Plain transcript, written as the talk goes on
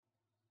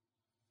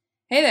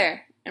Hey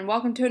there, and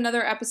welcome to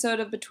another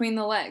episode of Between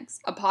the Legs,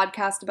 a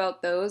podcast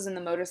about those in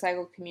the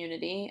motorcycle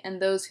community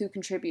and those who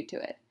contribute to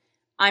it.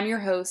 I'm your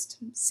host,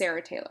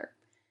 Sarah Taylor.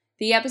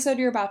 The episode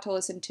you're about to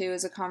listen to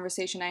is a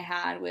conversation I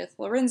had with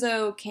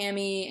Lorenzo,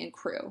 Cami, and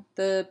crew,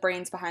 the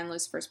brains behind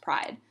Lucifer's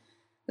Pride.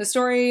 The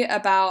story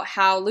about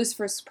how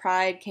Lucifer's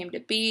Pride came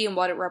to be and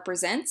what it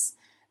represents,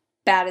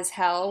 bad as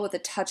hell with a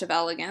touch of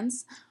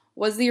elegance,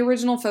 was the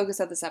original focus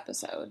of this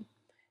episode.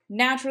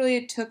 Naturally,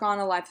 it took on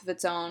a life of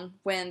its own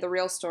when the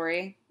real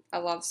story, a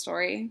love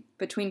story,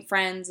 between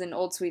friends and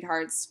old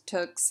sweethearts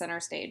took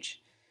center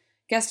stage.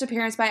 Guest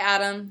appearance by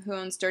Adam, who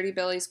owns Dirty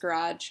Billy's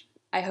Garage.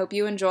 I hope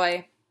you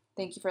enjoy.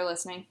 Thank you for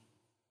listening.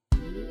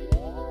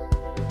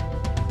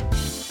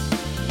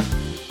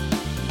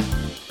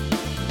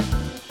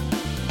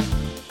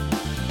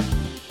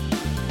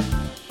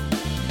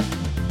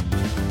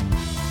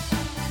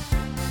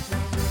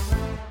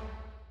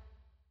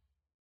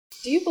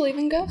 Do you believe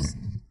in ghosts?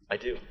 I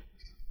do.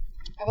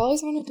 I've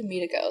always wanted to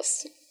meet a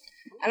ghost.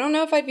 I don't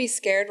know if I'd be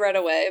scared right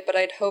away, but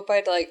I'd hope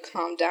I'd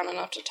calm down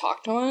enough to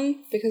talk to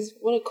one, because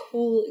what a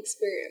cool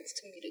experience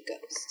to meet a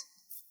ghost.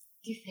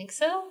 Do you think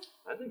so?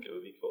 I think it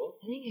would be cool.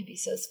 I think it'd be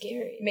so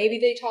scary. Maybe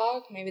they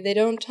talk, maybe they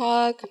don't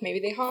talk, maybe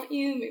they haunt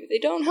you, maybe they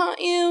don't haunt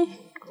you.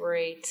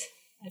 Great.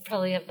 I'd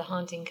probably have the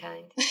haunting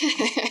kind.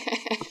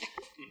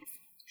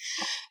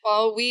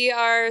 Well, we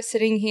are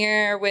sitting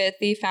here with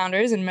the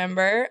founders and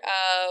member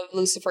of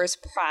Lucifer's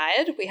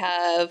Pride.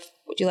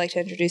 Would you like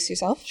to introduce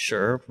yourself?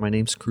 Sure. My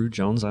name's Crew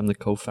Jones. I'm the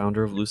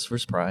co-founder of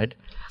Lucifer's Pride.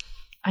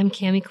 I'm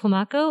Cami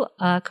Climaco,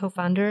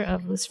 co-founder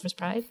of Lucifer's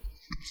Pride.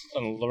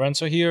 I'm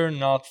Lorenzo here,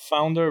 not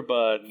founder,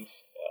 but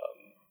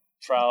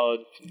proud,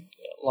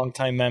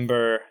 longtime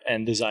member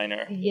and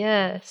designer.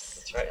 Yes.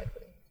 That's right.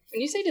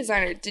 When you say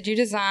designer, did you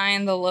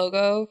design the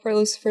logo for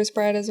Lucifer's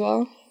Pride as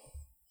well?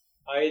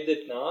 I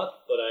did not,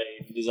 but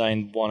I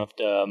designed one of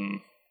the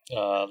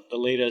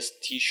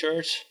latest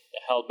T-shirts, the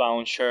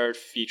Hellbound shirt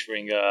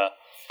featuring a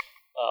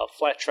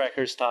flat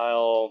tracker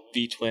style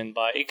V-twin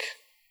bike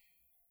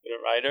with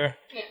a rider.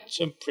 Yeah.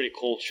 Some pretty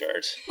cool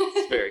shirts.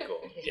 It's very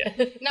cool.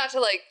 Yeah. Not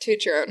to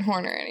toot your own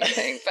horn or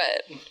anything,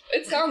 but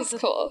it sounds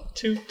cool.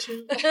 Toot.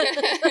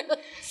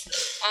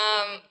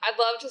 I'd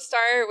love to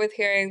start with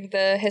hearing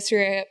the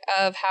history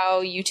of how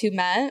you two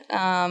met,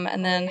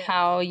 and then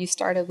how you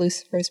started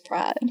Lucifer's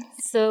Pride.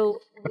 So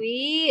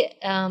we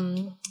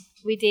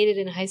dated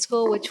in high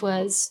school, which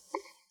was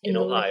In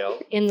Ohio.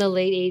 In the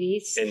late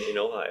 80s. In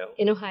Ohio.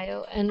 In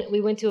Ohio, and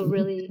we went to a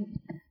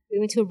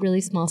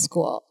really small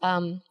school.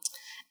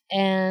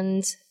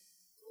 And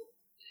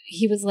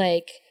he was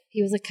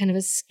kind of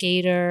a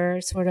skater,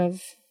 sort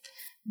of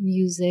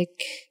music,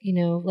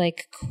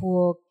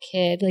 cool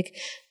kid.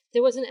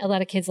 There wasn't a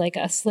lot of kids like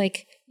us,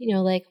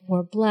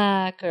 wore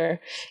black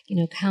or,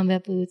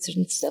 combat boots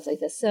and stuff like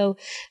this. So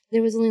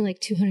there was only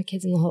 200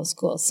 kids in the whole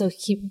school. So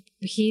he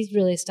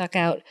really stuck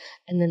out.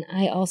 And then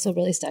I also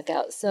really stuck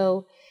out.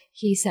 So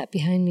he sat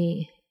behind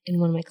me in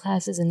one of my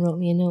classes and wrote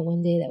me a note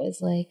one day that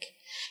was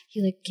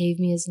he gave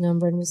me his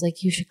number and was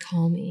you should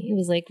call me. It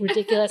was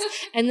ridiculous.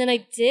 And then I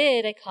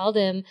did. I called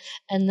him,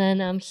 and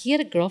then he had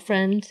a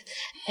girlfriend,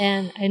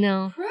 and I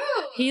know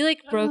he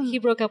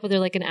broke up with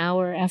her an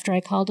hour after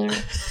I called her,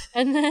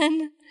 and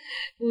then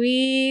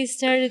we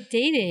started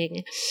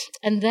dating,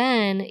 and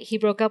then he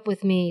broke up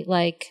with me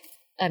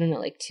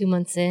 2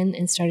 months in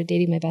and started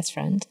dating my best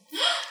friend.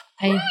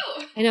 I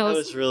know. That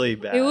was really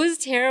bad. It was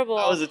terrible.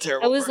 I was a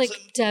terrible person. I was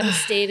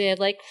devastated,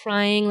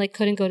 crying,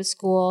 couldn't go to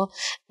school.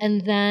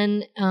 And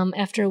then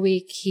after a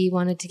week, he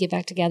wanted to get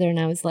back together, and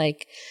I was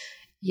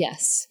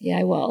yes, yeah,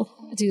 I will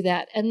do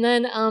that. And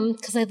then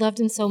because I loved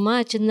him so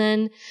much, and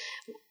then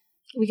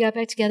we got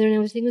back together, and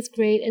everything was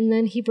great. And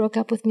then he broke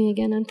up with me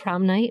again on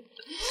prom night.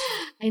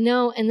 I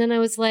know. And then I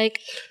was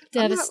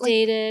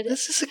devastated.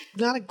 This is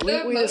not a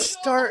great way to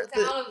start.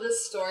 The of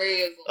this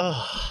story is.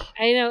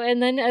 I know.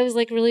 And then I was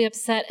really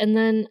upset. And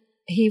then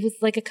he was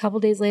a couple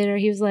days later,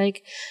 he was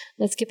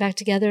let's get back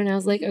together. And I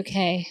was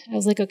okay.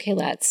 Okay,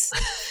 let's.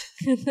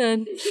 And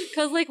then,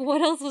 because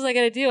what else was I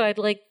going to do?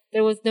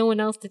 There was no one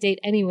else to date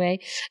anyway.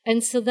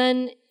 And so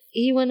then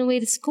he went away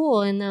to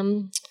school,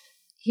 and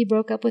he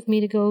broke up with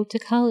me to go to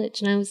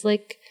college. And I was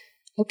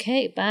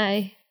okay,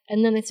 bye.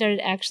 And then I started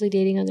actually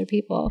dating other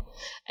people.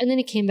 And then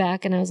he came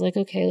back, and I was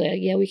okay,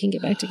 yeah, we can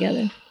get back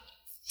together.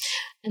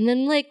 And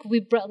then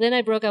then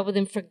I broke up with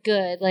him for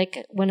good.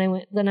 When I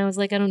went, then I was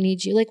I don't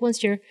need you.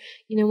 Once your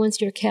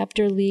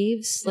captor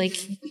leaves,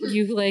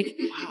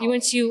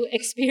 once you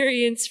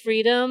experience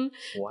freedom,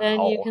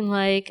 then you can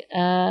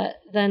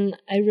then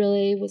I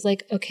really was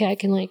okay, I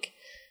can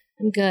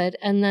I'm good.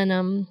 And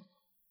then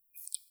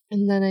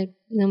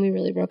we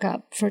really broke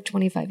up for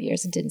 25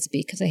 years and didn't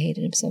speak because I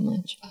hated him so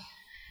much.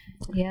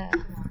 Yeah.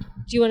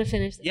 Do you want to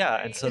finish? Yeah,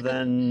 and so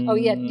then... Oh,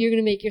 yeah, you're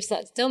going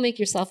to don't make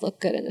yourself look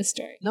good in this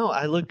story. No,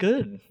 I look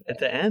good. At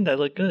the end, I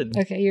look good.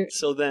 Okay,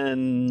 So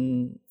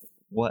then,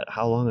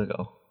 how long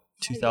ago?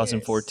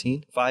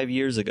 2014? 5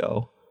 years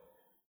ago,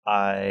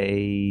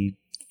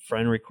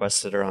 friend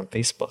requested her on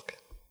Facebook.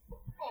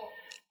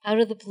 Out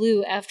of the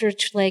blue, after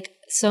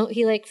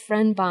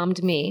friend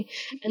bombed me,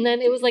 and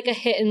then it was like a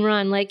hit and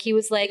run. Like he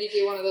was like, Did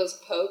you do one of those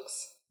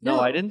pokes? No,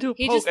 I didn't do a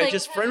he poke. just, I like-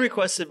 just friend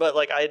requested, but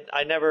like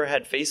I never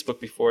had Facebook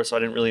before, so I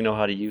didn't really know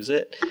how to use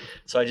it.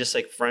 So I just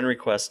like friend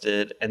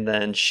requested, and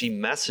then she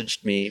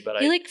messaged me.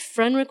 But he like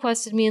friend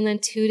requested me, and then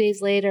 2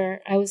 days later,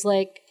 I was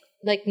like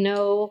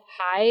no,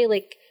 hi,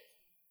 like.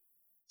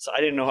 So I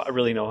didn't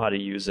really know how to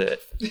use it.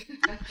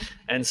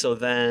 And so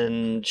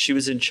then she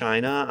was in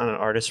China on an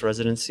artist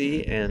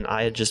residency, and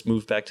I had just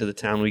moved back to the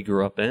town we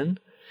grew up in.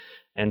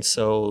 And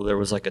so there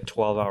was like a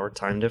 12-hour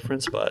time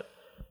difference, but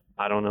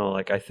I don't know,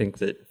 like I think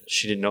that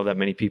she didn't know that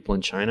many people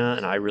in China,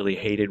 and I really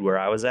hated where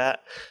I was at.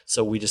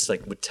 So we just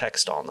like would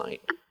text all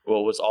night. Well,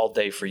 it was all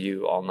day for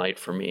you, all night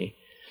for me.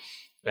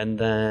 And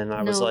then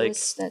I was No, it like,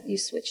 was that you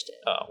switched it.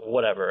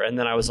 whatever. And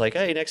then I was like,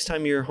 hey, next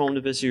time you're home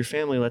to visit your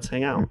family, let's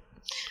hang out.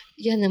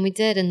 Yeah, and then we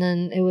did, and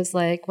then it was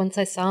like once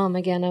I saw him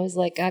again, I was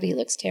like, God, he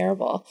looks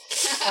terrible,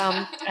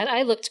 and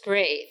I looked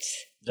great.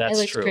 That's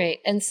I looked true. great,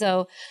 and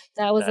so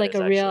that was That like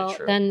is a real. actually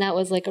true. Then that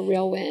was like a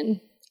real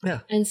win. Yeah.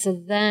 And so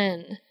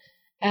then,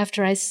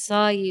 after I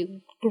saw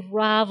you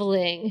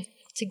groveling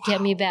to get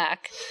me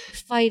back,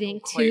 fighting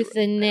tooth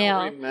and nail,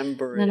 I don't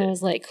remember then it. I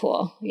was like,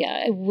 cool,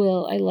 yeah, I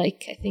will. I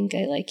think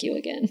I like you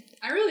again.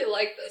 I really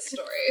like this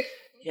story.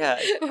 Yeah,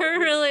 We're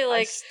really I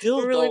like still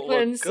we're really don't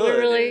putting look good.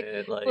 we're really in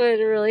it, like-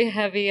 putting really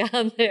heavy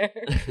on there.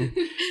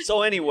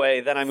 So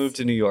anyway, then I moved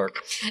to New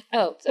York.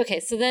 Oh, okay.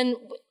 So then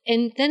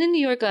in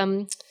New York,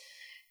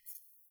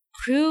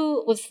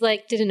 Crew was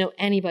like didn't know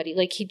anybody.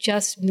 Like he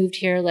just moved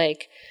here,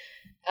 like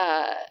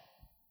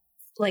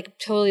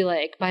totally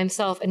like by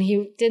himself, and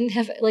he didn't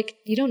have like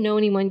you don't know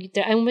anyone.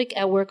 I'm like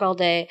at work all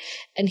day,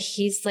 and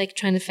he's like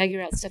trying to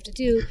figure out stuff to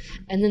do.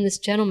 And then this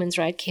gentleman's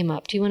ride came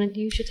up.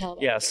 You should tell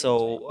about Yeah,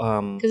 so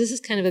because this is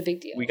kind of a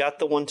big deal. we got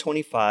the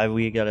 125.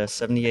 We got a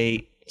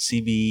 78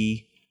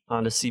 CB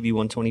Honda CB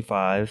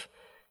 125,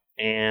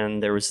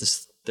 and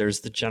there's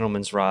the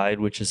Gentleman's Ride,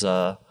 which is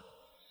a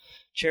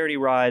charity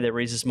ride that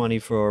raises money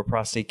for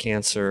prostate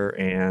cancer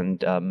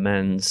and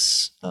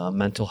men's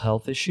mental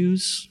health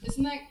issues.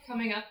 Isn't that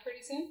coming up pretty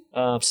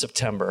soon?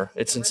 September.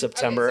 It's in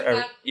September. Okay, so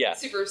not Yeah.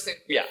 super soon.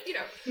 Yeah. You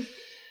know.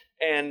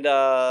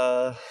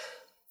 And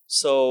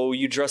so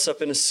you dress up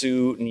in a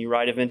suit and you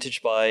ride a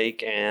vintage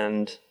bike,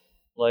 and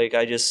like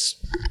I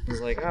just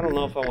was like, I don't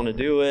know if I want to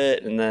do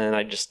it, and then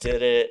I just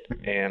did it,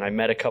 and I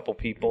met a couple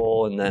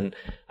people, and then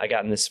I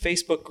got in this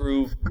Facebook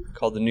group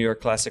called the New York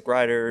Classic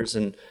Riders,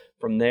 and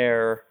from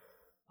there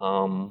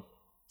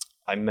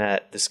I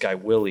met this guy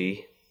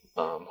Willie,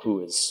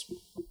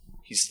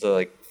 he's the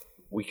like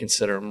we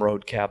consider him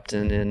road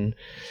captain in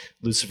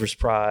Lucifer's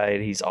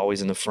Pride. He's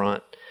always in the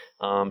front.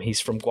 He's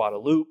from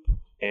Guadeloupe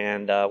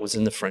and was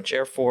in the French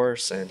Air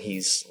Force, and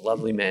he's a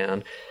lovely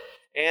man.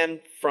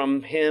 And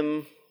from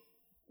him,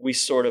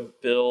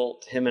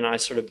 him and I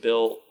sort of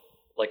built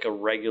like a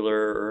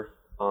regular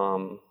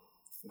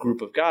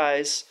group of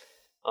guys.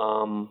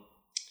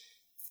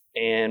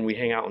 And we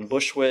hang out in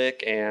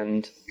Bushwick,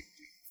 and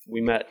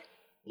we met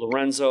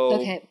Lorenzo.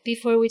 Okay,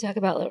 before we talk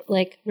about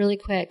like really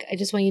quick, I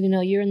just want you to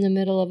know you're in the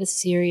middle of a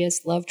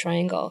serious love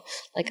triangle.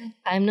 Like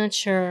I'm not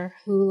sure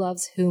who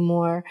loves who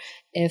more,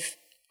 if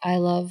I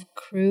love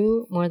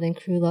Crew more than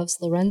Crew loves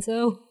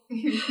Lorenzo,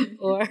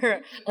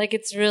 or like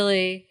it's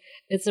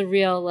a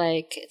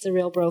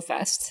real bro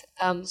fest.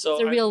 It's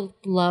a real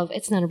love.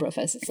 It's not a bro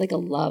fest. It's like a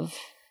love.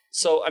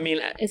 So I mean,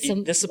 It's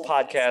this is a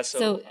podcast,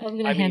 So I'm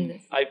gonna hand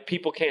this.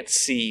 People can't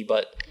see,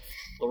 but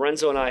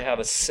Lorenzo and I have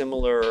a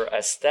similar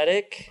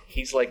aesthetic.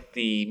 He's like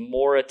the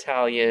more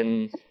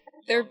Italian.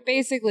 They're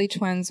basically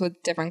twins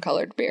with different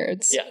colored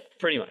beards. Yeah,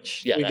 pretty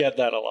much. Yeah, We get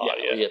that a lot.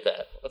 we get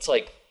that. That's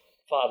like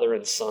father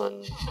and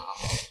son.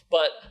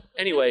 But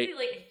anyway,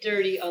 like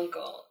dirty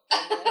uncle.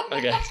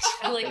 okay,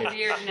 like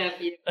weird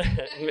nephew.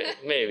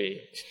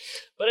 maybe.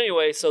 But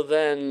anyway, so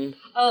then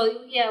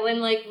Oh yeah, when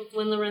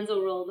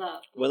Lorenzo rolled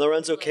up. when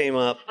Lorenzo came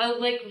up,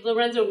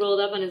 Lorenzo rolled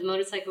up on his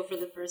motorcycle for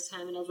the first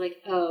time, and I was like,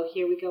 "Oh,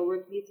 here we go.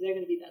 They're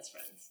going to be best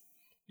friends."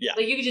 Yeah.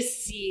 Like you could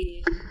just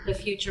see the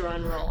future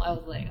unroll. I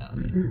was like,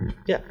 "Oh."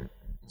 yeah.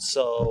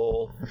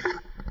 So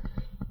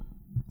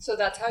So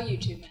that's how you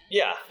two met.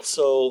 yeah,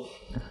 so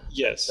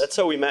Yes. that's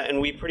how we met, and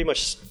we pretty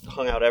much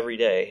hung out every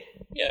day.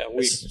 yeah, we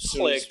as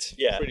soon as- clicked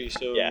yeah, pretty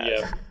soon. Yeah.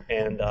 Yeah.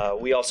 And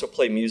we also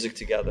play music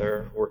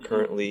together. We're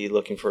currently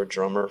looking for a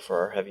drummer for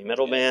our heavy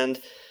metal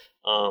band.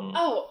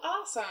 Oh,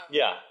 awesome.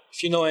 Yeah.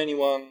 If you know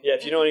anyone, Yeah,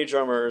 if you know any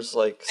drummers,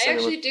 like I send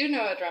them actually do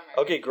know a drummer.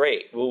 Okay,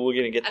 great. Well, we're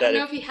going to get I that. don't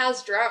know if he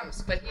has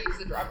drums, but he's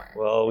a drummer.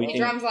 Well, we he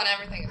can. drums on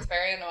everything. It's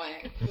very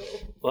annoying.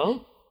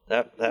 Well,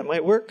 that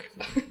might work.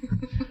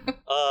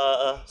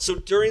 So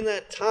during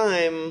that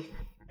time,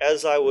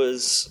 as I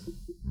was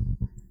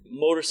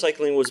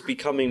motorcycling was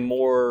becoming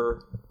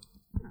more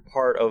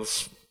part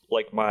of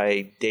like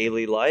my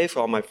daily life.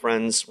 All my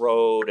friends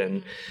rode,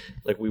 and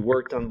like we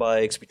worked on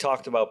bikes, we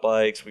talked about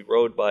bikes, we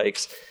rode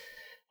bikes.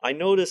 I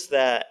noticed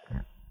that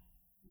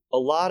a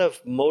lot of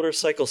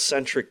motorcycle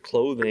centric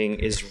clothing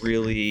is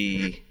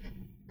really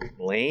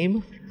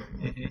lame.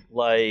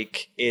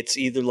 Like it's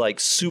either like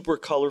super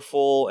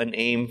colorful and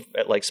aimed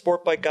at like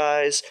sport bike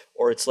guys,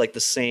 or it's like the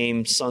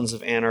same Sons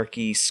of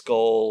Anarchy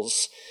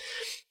skulls.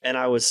 And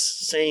I was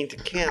saying to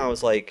Cam, I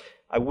was like,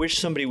 I wish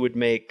somebody would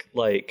make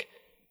like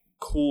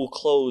cool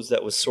clothes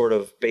that was sort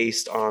of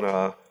based on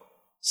a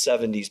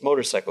 70s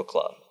motorcycle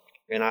club.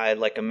 And I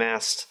like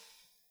amassed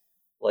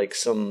like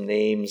some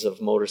names of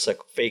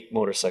fake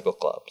motorcycle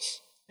clubs.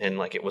 And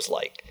like it was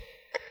like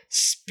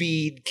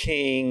Speed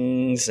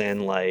Kings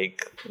and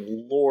like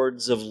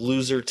Lords of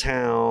Loser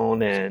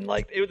Town, and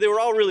like they were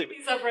all really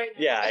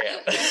yeah.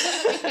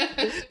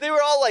 They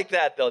were all like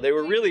that though. They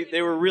were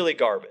really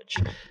garbage,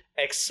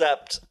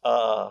 except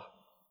for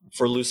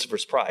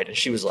Lucifer's Pride. And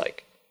she was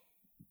like,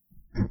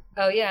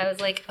 oh yeah, I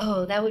was like,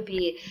 oh, that would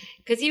be,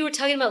 because you were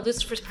talking about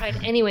Lucifer's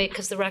Pride anyway,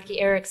 because the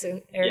Rocky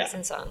Erickson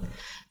song.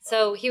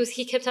 So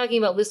he kept talking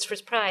about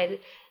Lucifer's Pride.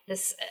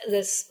 This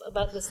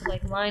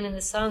like line in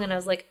the song, and I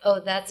was like,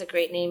 oh, that's a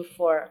great name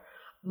for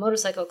a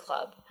motorcycle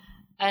club.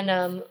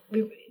 And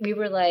we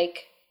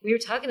were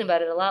talking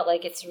about it a lot.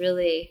 Like it's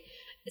really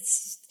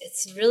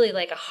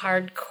like a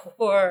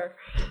hardcore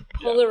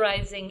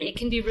polarizing. Yeah. It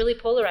can be really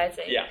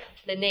polarizing. Yeah.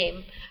 The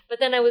name, but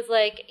then I was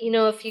like,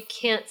 if you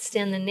can't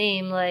stand the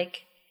name,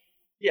 like.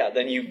 Yeah,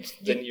 then you're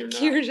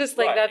not. You're just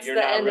like, right, that's you're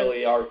the not end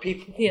really of, our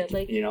people. Yeah,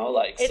 like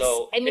it's,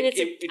 so. I mean,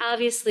 it's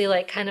obviously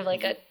like kind of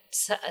like a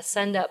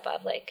send up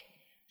of like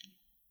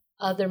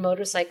other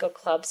motorcycle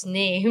clubs'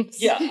 names.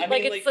 Yeah, I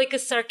mean, it's like a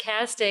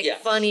sarcastic,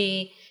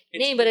 funny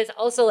name, but it's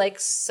also like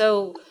it's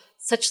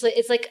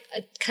like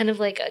a kind of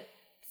like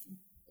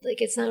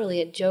it's not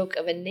really a joke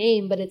of a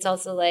name, but it's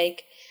also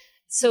like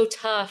so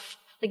tough.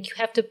 Like you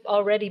have to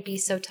already be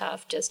so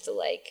tough just to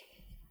like.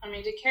 I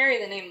mean, to carry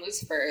the name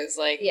Lucifer is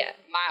like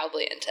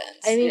mildly intense.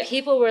 I mean,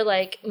 people were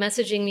like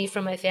messaging me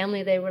from my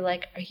family. They were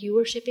like, "Are you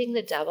worshiping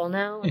the devil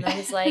now?" And I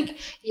was like,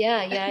 "Yeah,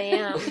 I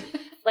am."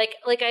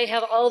 Like I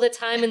have all the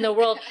time in the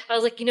world. I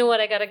was like, you know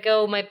what? I gotta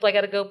go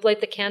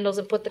light the candles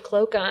and put the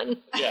cloak on.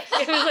 Yeah.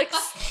 It was like,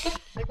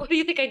 what do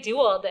you think I do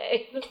all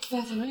day?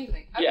 That's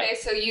amazing. Okay,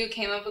 so you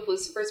came up with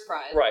Lucifer's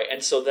Pride, right?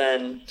 And so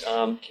then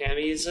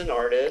Cammie's an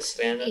artist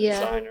and a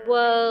designer,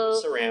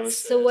 well,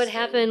 ceramicist. So what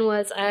happened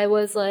was I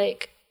was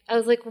like,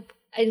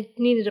 I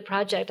needed a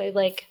project. I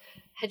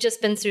had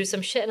just been through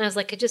some shit, and I was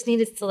like, I just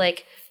needed to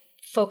like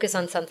focus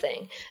on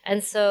something.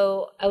 And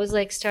so I was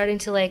like starting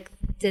to like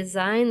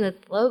design the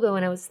logo,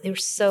 and they were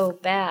so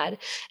bad.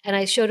 And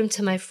I showed them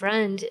to my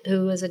friend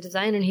who was a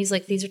designer, and he's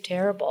like, these are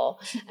terrible.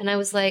 And I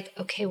was like,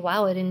 okay,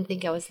 wow, I didn't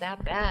think I was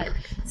that bad.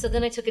 So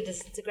then I took a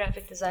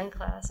graphic design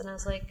class, and I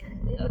was like,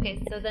 okay,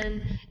 so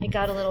then it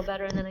got a little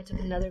better, and then I took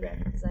another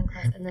graphic design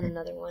class, and then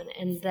another one,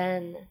 and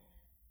then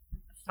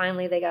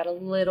finally they got a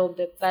little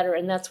bit better,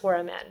 and that's where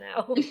I'm at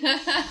now.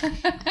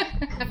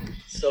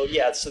 So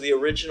the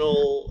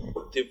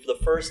original, the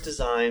first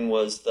design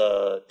was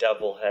the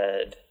devil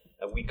head.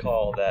 We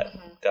call that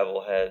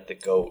devil head the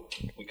goat.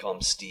 We call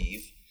him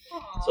Steve.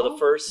 Aww, so the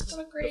first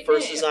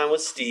design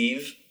was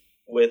Steve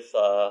with,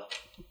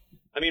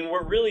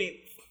 we're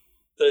really,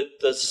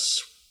 the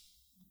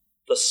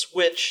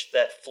switch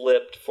that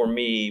flipped for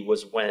me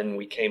was when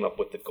we came up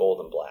with the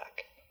gold and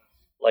black.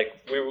 Like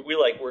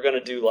we're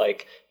gonna do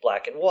like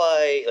black and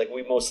white. Like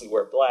we mostly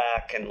wear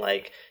black,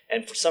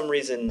 and for some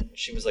reason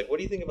she was like, "What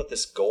do you think about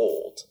this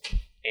gold?"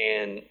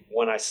 And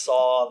when I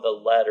saw the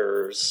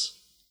letters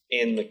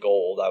in the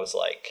gold, I was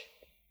like,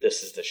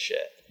 "This is the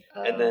shit."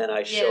 And then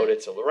I showed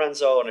it to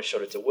Lorenzo, and I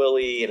showed it to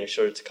Willie, and I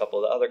showed it to a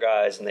couple of the other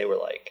guys, and they were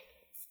like,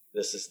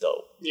 "This is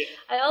dope." Yeah.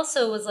 I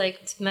also was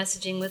like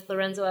messaging with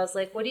Lorenzo. I was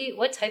like, "What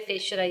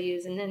typeface should I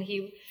use?" And then he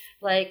was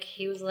like,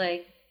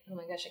 "Oh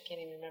my gosh, I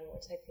can't even remember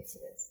what typeface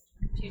it is."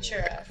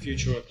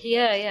 Futura.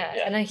 Yeah.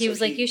 And he was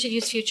like, "You should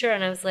use Futura,"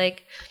 and I was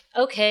like,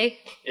 "Okay."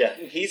 Yeah,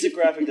 he's a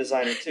graphic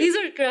designer too. He's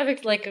a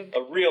graphic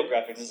a real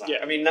graphic designer.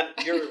 Yeah. I mean,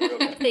 not you're a real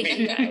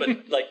graphic,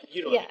 but like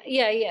you know.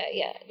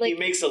 Yeah. Like, he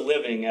makes a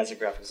living as a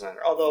graphic designer,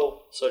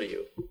 although so do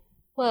you.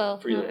 Well,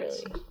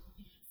 freelance. Not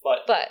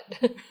really.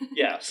 But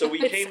yeah, so we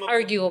came up.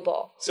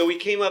 Arguable. So we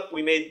came up.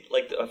 We made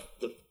like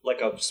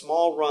a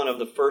small run of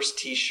the first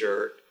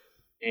T-shirt,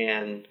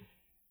 and.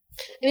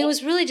 I mean, it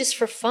was really just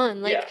for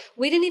fun.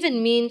 We didn't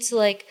even mean to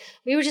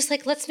we were just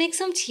like, let's make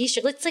some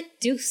T-shirt. Let's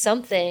do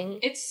something.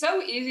 It's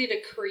so easy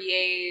to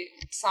create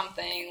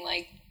something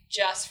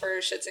just for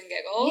shits and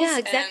giggles. Yeah,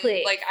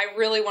 exactly. And, I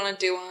really want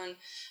to do one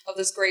of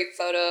this great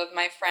photo of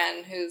my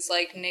friend who's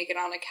naked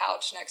on a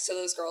couch next to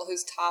this girl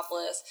who's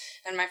topless,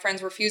 and my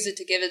friends refuse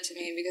to give it to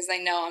me because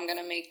they know I'm going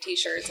to make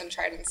T-shirts and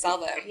try to sell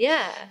them.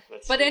 Yeah.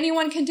 But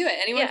anyone can do it.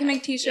 Anyone can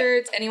make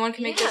T-shirts. Anyone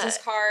can make business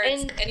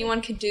cards. And anyone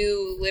can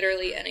do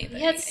literally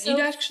anything. Yeah, and you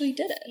actually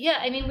did it. Yeah,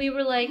 I mean, we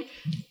were like,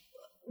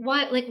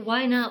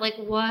 why not?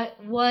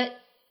 What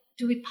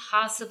do we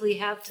possibly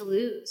have to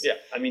lose? Yeah,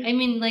 I mean,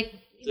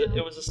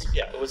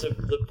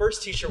 the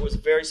first T-shirt was a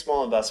very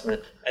small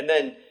investment, and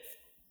then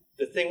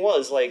the thing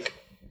was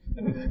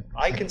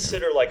I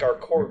consider our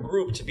core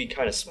group to be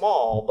kind of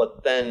small,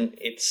 but then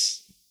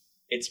it's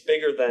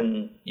bigger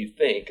than you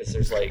think, because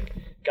there's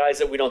guys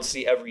that we don't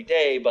see every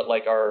day, but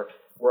our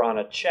we're on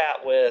a chat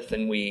with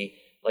and we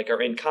like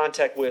are in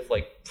contact with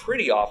like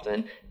pretty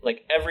often,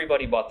 like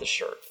everybody bought the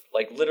shirt,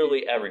 like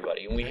literally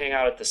everybody. And we hang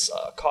out at this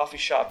coffee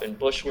shop in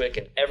Bushwick,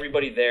 and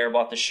everybody there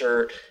bought the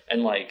shirt,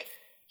 and like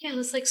Yeah, it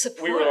was like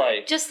support. we were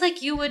like, just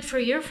like you would for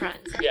your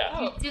friends. yeah,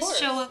 Oh, of Just course.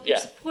 show up Yeah.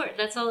 and support.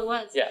 That's all it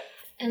was. yeah,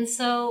 And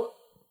so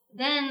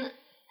then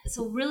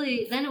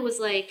it was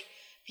like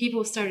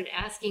people started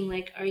asking,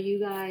 like, are you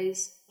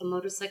guys a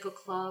motorcycle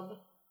club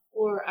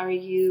or are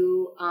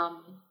you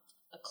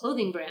a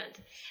clothing brand?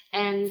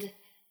 And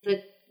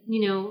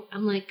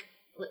I'm like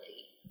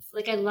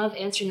I love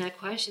answering that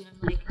question. I'm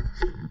like,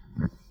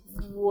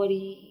 what do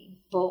you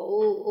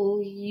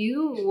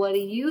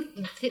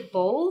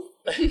both?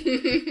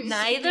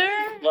 Neither.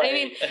 I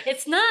mean,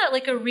 it's not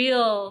like a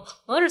real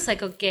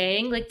motorcycle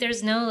gang. Like,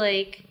 there's no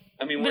like.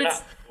 I mean,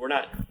 But we're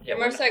not. Yeah, A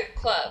motorcycle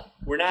club.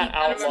 we're not Not a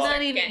outlaw. motorcycle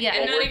Not even- gang. yeah.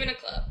 And Well, not even a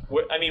club.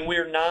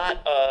 We're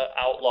not a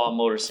outlaw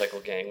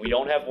motorcycle gang. We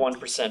don't have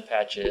 1%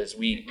 patches.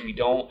 We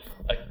don't.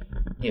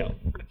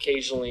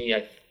 Occasionally,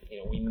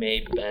 we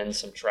may bend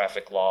some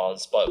traffic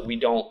laws, but we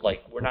don't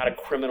like. We're not a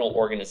criminal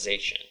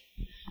organization.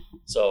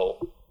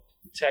 So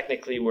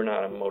technically, we're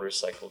not a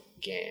motorcycle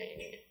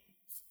gang.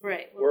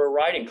 Right. We're a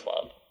riding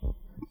club,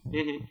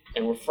 Mm-hmm.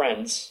 and we're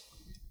friends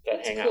that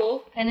That's hang out.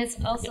 cool. And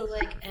it's also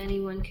like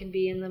anyone can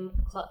be in the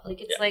club. Like,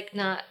 it's Yeah. like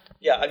not.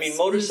 Yeah, I mean,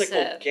 motorcycle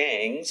Exclusive.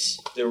 gangs,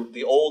 they're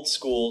the old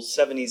school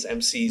 70s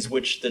MCs,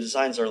 which the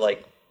designs are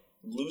like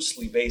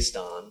loosely based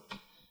on,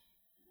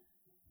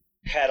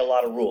 had a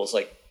lot of rules.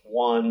 Like,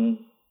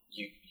 one,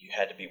 you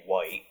had to be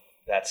white.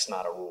 That's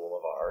not a rule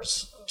of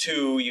ours.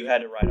 Two, you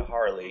had to ride a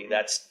Harley.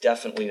 That's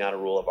definitely not a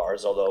rule of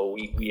ours, although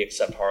we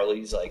accept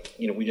Harleys. Like,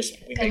 we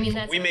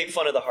make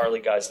fun of the Harley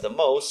guys the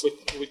most.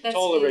 We That's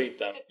tolerate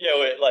them.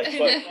 Yeah,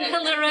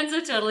 but Lorenzo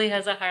totally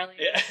has a Harley.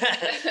 yeah.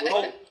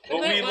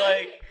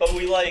 but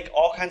we like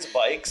all kinds of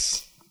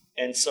bikes,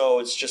 and so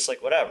it's just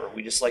like whatever.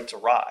 We just like to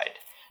ride.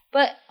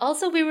 But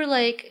also, we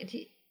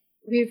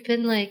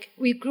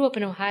grew up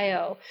in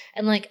Ohio,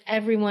 and like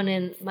everyone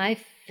in my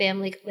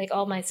family, like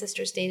all my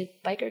sisters dated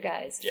biker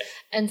guys. Yeah.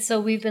 And so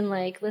we've been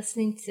like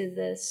listening to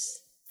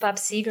this Bob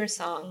Seger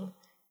song,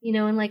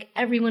 and like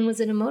everyone was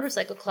in a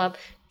motorcycle club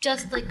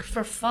just like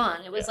for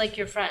fun. It was like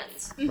your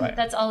friends. Right.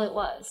 That's all it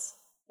was.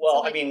 Well, So,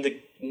 like- I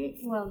mean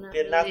Well, not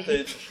not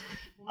really. the.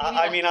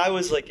 I mean, I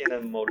was like in a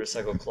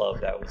motorcycle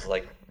club that was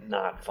like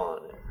not fun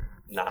and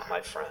not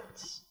my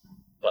friends,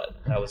 but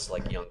that was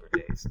like younger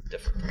days,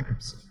 different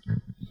times.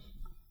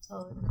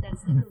 So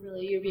that's like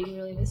you're being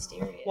really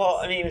mysterious. Well,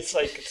 I mean, it's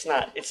like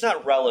it's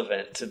not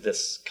relevant to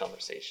this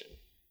conversation.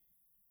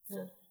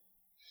 Yeah.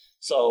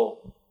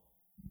 So,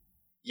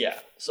 yeah.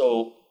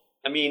 So,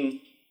 I mean,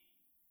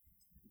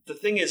 the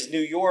thing is, New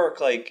York,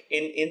 like,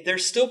 in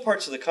there's still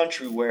parts of the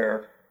country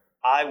where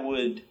I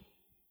would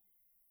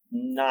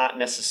not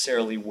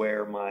necessarily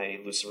wear my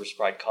Lucifer's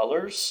Pride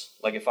colors.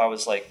 Like, if I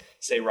was, like,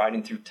 say,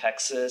 riding through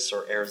Texas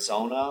or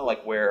Arizona,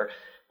 like, where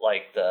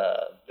like the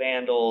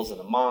Vandals and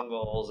the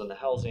Mongols and the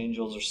Hells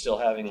Angels are still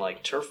having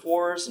like turf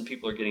wars and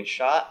people are getting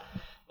shot.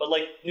 But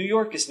like New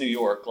York is New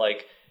York.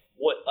 Like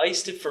what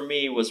iced it for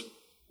me was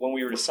when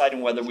we were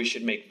deciding whether we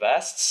should make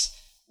vests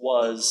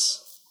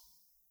was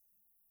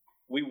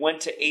we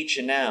went to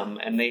H&M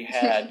and they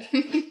had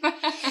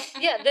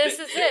yeah, this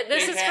is it.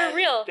 This they is had- for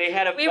real. They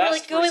had a We were vest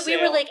like for we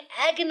were sale. like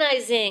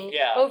agonizing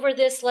Yeah. over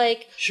this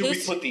like Should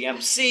we put the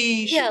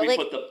MC? Should Yeah, we like,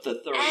 put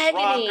the third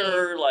agony.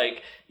 rocker?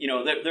 Like,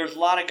 there's a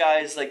lot of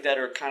guys like that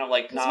are kind of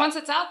like Because not once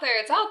it's out there,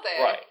 it's out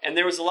there. right. And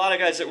there was a lot of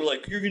guys that were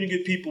like, "You're gonna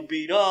get people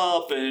beat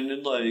up,"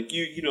 and like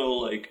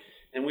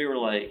and we were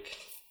like,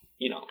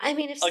 I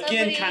mean, if again,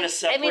 somebody, kind of if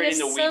separating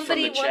the wheat from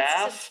somebody the wants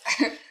chaff.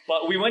 to-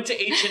 But we went to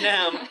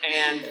H&M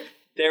and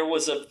there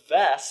was a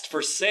vest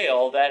for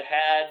sale that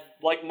had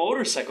like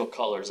motorcycle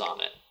colors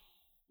on it,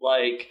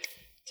 like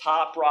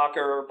top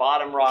rocker,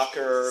 bottom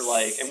rocker,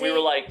 like, and we were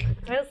like,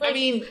 I was like, I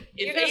mean,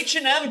 you're if gonna-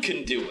 H&M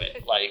can do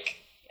it, like,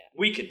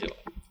 we could do it.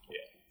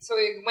 So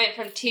we went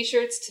from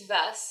t-shirts to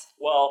vests.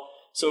 Well,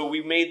 so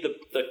we made the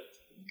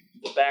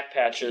back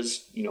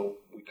patches,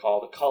 we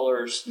call the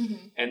colors,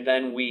 and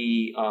then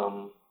we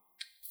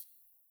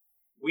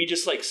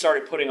just like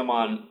started putting them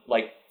on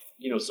like,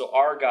 so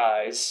our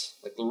guys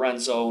like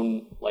Lorenzo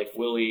and like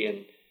Willie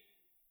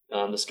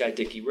and this guy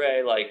Dickie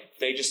Ray, like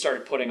they just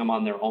started putting them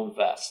on their own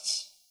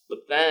vests. But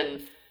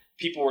then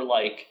people were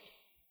like,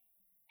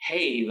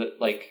 "Hey,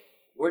 like,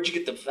 where'd you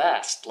get the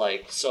vest?"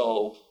 Like,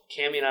 so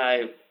Cammie and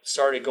I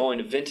started going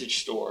to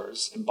vintage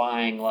stores and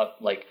buying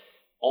like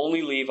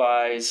only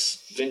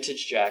Levi's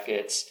vintage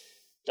jackets,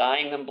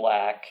 dyeing them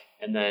black,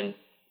 and then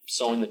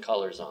sewing the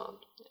colors on.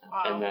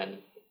 Wow.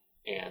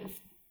 And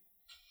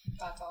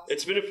That's awesome.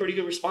 it's been a pretty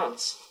good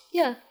response.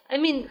 yeah, I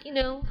mean,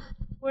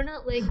 we're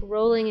not like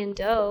rolling in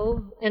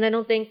dough, and I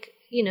don't think,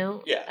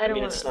 Yeah, I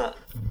don't it's not.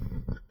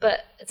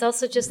 But it's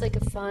also just like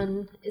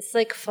it's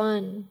like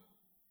fun.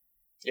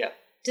 Yeah.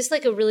 Just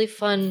like a really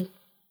fun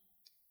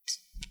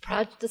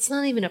project. It's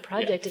not even a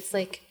project. It's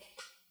like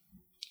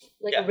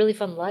Yeah. a really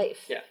fun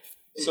life. Yeah.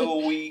 So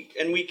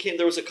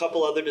there was a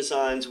couple other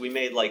designs. We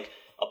made like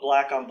a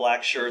black on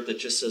black shirt that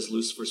just says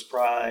Lucifer's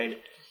Pride,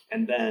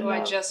 and then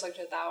I just looked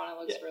at that one. It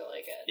looks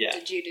really good. Yeah.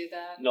 Did you do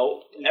that?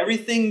 Nope,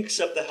 everything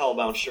except the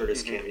Hellbound shirt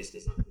is Cammy's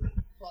design.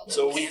 Well,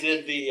 So we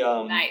did the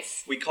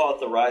nice. We call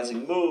it the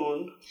Rising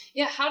Moon.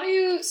 Yeah. How do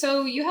you?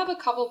 So you have a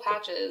couple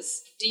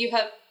patches. Do you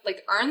have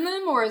like earn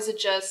them, or is it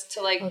just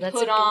to like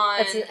put on?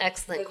 That's an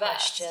excellent the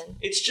vest? question.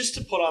 It's just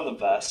to put on the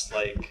vest.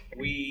 Like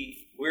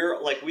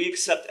we're like we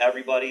accept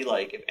everybody.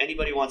 Like if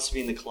anybody wants to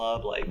be in the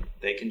club, like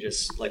they can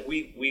just like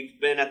we've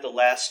been at the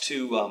last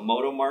two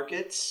moto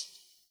markets.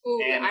 Ooh,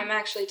 and I'm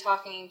actually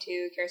talking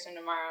to Kirsten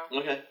tomorrow.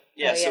 Okay.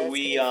 Yeah, Oh, so that's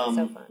we gonna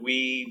be so fun.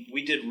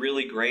 we did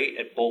really great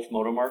at both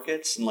moto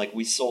markets, and like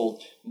we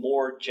sold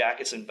more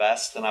jackets and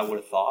vests than I would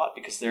have thought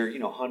because they're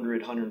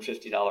 $100,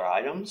 $150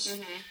 items.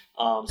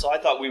 Mm-hmm. So I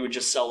thought we would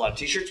just sell a lot of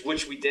t-shirts,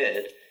 which we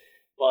did,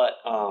 but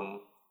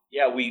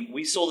yeah,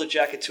 we sold a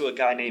jacket to a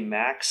guy named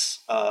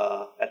Max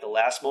at the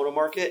last moto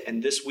market,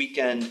 and this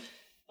weekend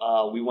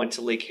we went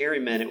to Lake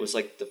Harriman. It was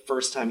like the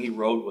first time he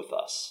rode with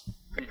us,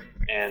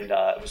 and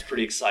it was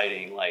pretty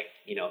exciting. Like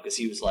because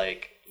he was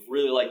like.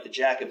 Really liked the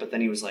jacket, but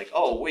then he was like,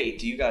 "Oh, wait,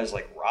 do you guys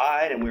like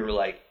ride?" And we were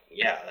like,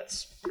 "Yeah,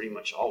 that's pretty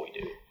much all we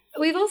do."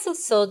 We've also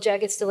sold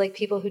jackets to like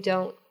people who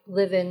don't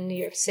live in New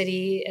York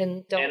City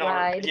and don't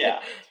ride.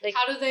 Yeah. Like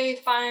How do they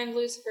find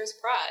Lucifer's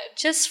Pride?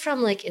 just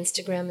from like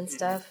Instagram and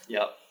stuff.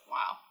 Yep.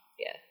 Wow.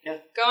 Yeah.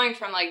 Going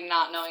from like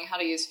not knowing how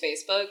to use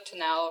Facebook to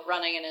now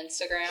running an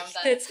Instagram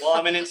that Well,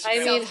 I'm an Instagram. I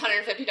mean, sells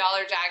 $150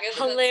 jackets.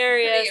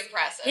 hilarious. That's pretty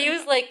impressive. He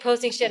was like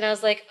posting shit, and I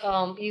was like,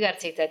 "You got to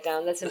take that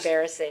down. That's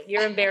embarrassing.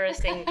 You're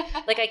embarrassing.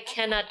 Like I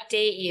cannot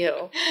date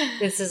you.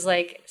 This is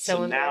like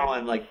so now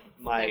embarrassing." I'm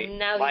like And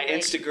now my he's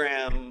like-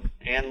 Instagram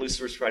and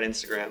Lucifer's Pride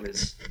Instagram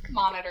is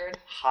monitored.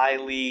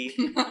 highly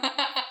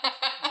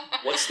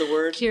what's the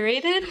word?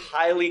 Curated.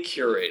 Highly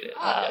curated.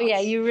 Oh Yes. yeah,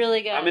 you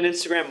really got. I'm an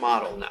Instagram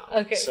model now.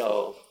 Okay.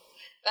 So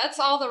That's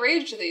all the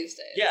rage these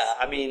days. yeah,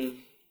 I mean,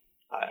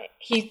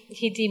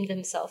 He deemed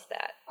himself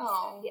that.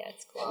 Oh. Yeah,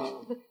 it's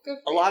cool. Good for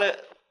a you. lot of.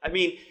 I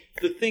mean,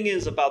 the thing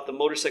is about the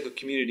motorcycle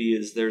community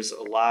is there's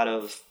a lot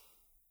of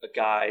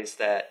guys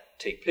that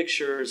take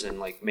pictures and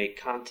like make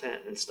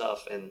content and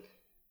stuff, and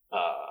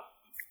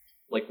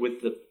like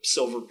with the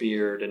silver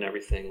beard and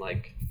everything,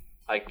 like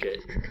I get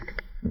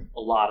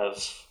a lot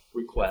of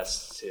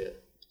requests to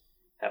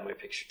have my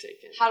picture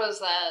taken. How does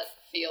that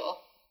feel?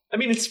 I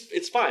mean,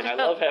 it's fine. I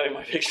love having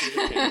my picture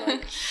taken.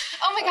 Like,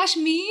 Oh my gosh,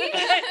 me?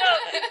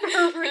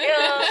 For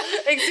real.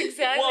 It's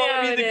exactly well, I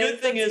how mean, it the good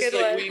thing That's is a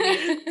good like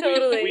one.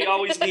 Totally. we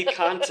always need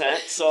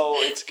content, so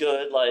it's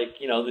good. Like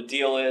the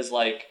deal is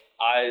like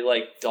I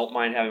like don't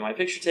mind having my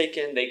picture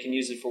taken. They can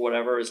use it for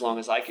whatever as long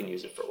as I can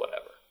use it for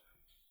whatever.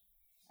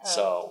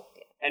 So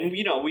and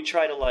we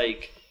try to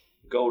like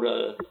go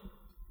to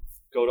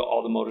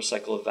all the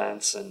motorcycle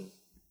events and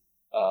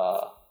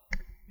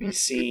be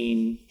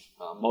seen.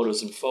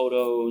 Motos and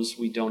photos.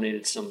 We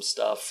donated some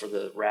stuff for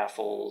the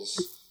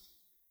raffles,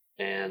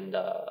 and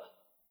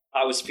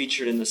I was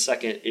featured in the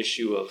second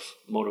issue of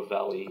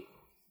Motovelli,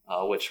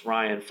 which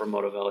Ryan from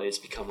Motovelli has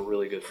become a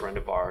really good friend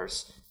of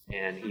ours,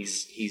 and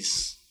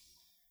he's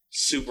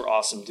super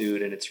awesome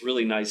dude, and it's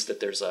really nice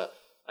that there's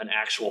an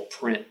actual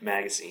print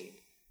magazine.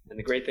 And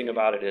the great thing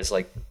about it is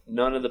like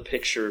none of the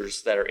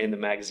pictures that are in the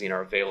magazine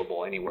are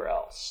available anywhere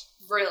else.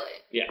 Really?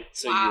 Yeah,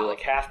 so Wow. you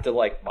like have to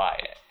like buy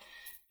it.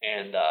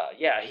 And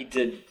yeah,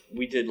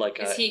 we did like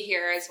Is he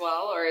here as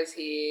well, or is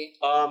he?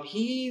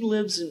 he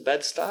lives in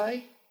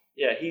Bed-Stuy.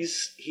 Yeah,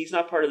 he's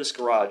not part of this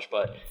garage,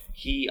 but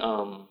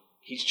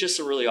he's just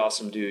a really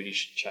awesome dude. You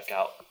should check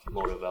out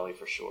Motovelli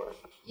for sure.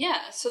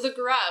 Yeah. So the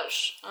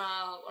garage,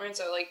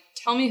 Lorenzo. Like,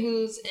 tell me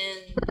who's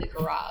in the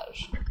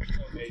garage.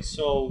 Okay,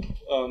 so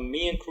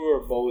me and crew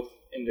are both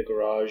in the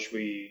garage.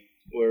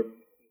 We're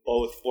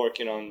both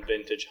working on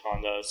vintage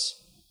Hondas,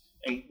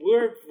 and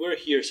we're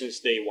here since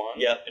day one.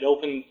 Yeah. It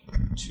opened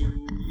 2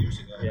 years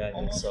ago. Yeah, I think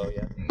almost. so.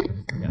 Yeah.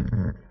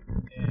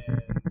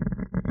 And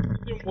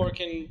we've been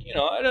working,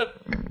 at a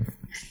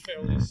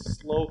fairly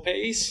slow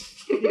pace.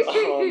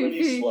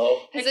 Pretty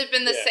slow. Has it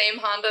been the Yeah. same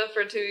Honda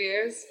for 2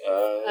 years?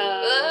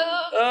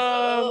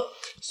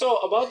 So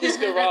about this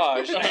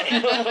garage.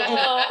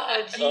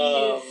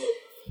 Oh,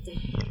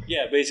 jeez.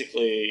 Yeah,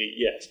 basically,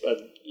 yes. But,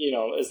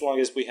 as long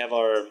as we have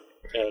our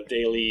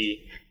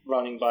daily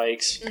running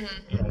bikes,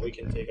 we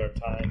can take our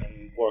time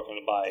and work on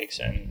the bikes.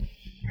 And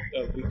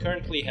we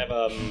currently have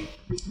a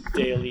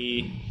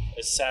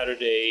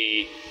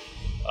Saturday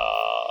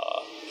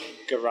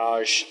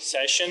garage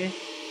session.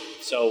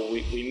 So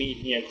we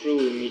meet, me and crew,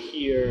 we meet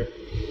here,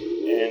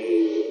 and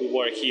we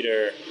work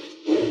here.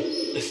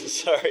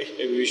 Sorry.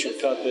 Maybe we should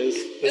cut this.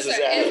 This is It's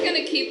Adam.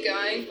 gonna keep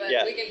going, but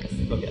Yeah. we can just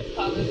Okay.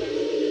 pause it.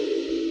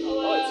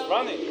 Oh, it's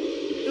running.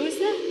 Who's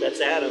that?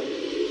 That's Adam.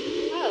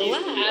 Oh,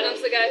 wow.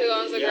 Adam's the guy who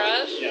owns the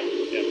garage. Yeah.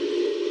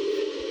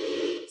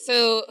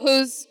 So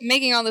who's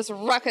making all this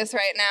ruckus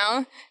right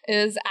now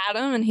is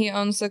Adam, and he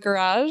owns the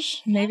garage.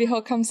 Maybe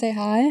he'll come say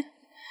hi.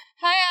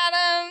 Hi,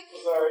 Adam.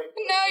 Sorry.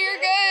 No, you're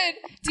good.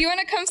 Do you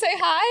want to come say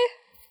hi?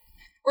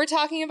 We're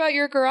talking about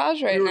your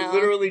garage right We were now.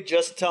 literally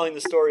just telling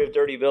the story of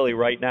Dirty Billy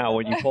right now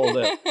when you pulled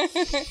it.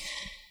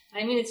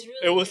 I mean, it's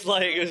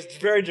really. It was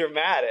very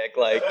dramatic.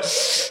 Like,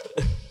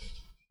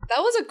 That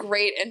was a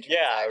great intro.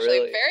 Yeah, actually.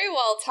 really. Very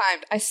well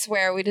timed. I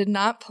swear we did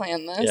not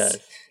plan this. Yes.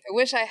 I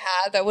wish I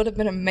had. That would have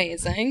been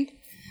amazing.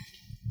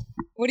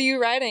 What are you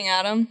writing,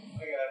 Adam?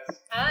 Hi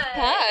guys.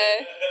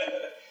 Hi.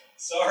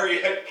 Sorry,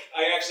 I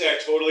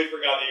totally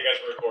forgot that you guys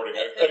were recording.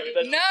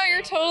 No,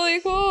 you're totally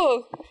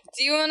cool.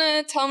 Do you want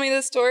to tell me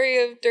the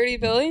story of Dirty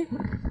Billy?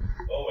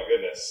 Oh my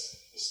goodness,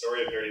 the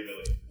story of Dirty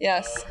Billy.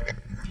 Yes.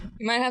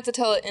 You might have to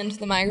tell it into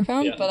the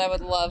microphone, Yeah. but I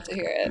would love to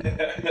hear it.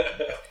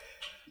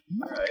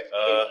 All right.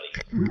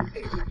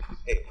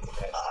 Hey,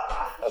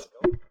 how's it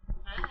going?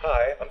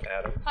 Hi, I'm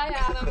Adam. Hi,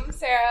 Adam. I'm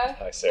Sarah.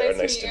 Hi, Sarah.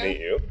 Nice to meet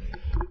you.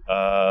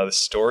 The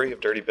story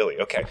of Dirty Billy.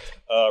 Okay.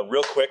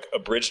 Real quick,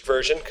 abridged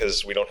version,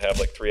 because we don't have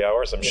like 3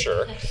 hours, I'm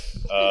sure.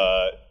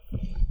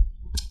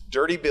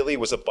 Dirty Billy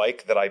was a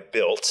bike that I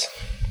built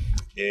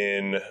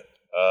in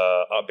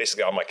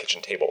basically on my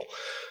kitchen table.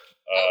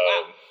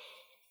 Oh, wow.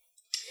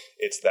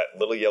 It's that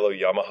little yellow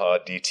Yamaha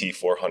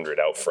DT400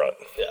 out front.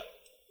 yeah.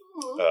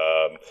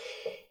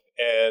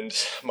 And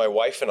my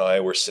wife and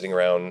I were sitting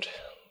around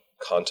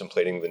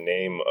contemplating the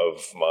name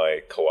of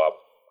my co-op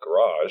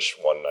garage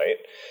one night,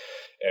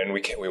 and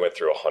we went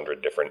through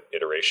 100 different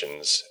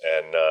iterations,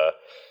 and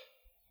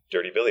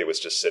Dirty Billy was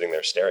just sitting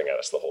there staring at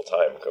us the whole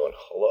time, going,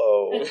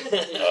 "Hello,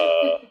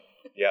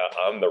 yeah,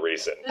 I'm the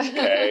reason."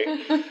 Okay,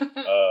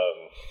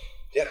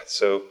 yeah.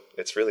 So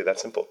it's really that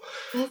simple.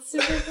 That's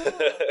super cool.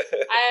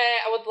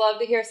 I would love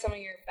to hear some of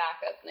your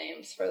backup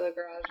names for the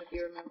garage if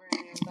you remember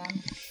any of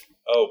them.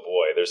 Oh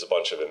boy, there's a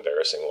bunch of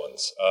embarrassing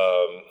ones.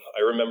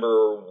 I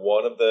remember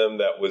one of them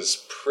that was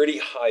pretty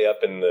high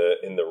up in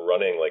the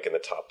running, like in the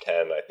top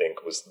 10, I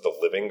think, was the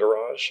Living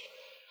Garage,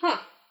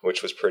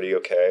 which was pretty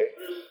okay.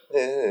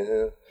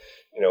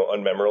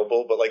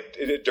 Unmemorable, but like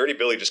Dirty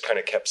Billy just kind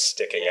of kept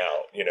sticking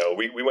out.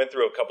 We went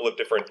through a couple of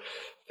different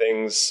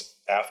things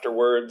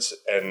afterwards,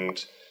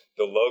 and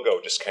the logo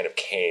just kind of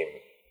came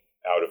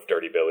out of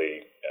Dirty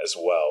Billy as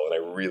well, and I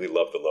really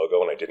love the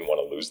logo, and I didn't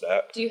want to lose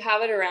that. Do you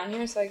have it around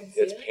here so I can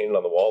see It's it? painted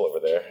on the wall over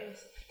there.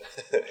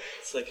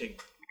 It's like a.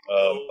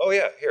 Oh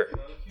yeah, here.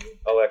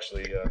 I'll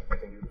actually. I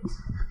can do this.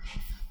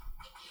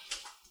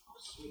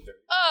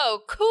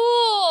 Oh,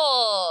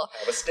 cool!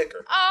 Have a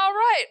sticker. All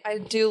right. I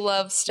do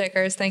love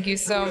stickers. Thank you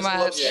so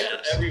much.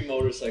 Yeah, every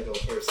motorcycle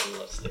person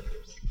loves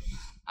stickers.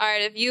 All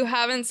right, if you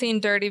haven't seen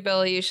Dirty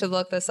Billy, you should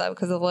look this up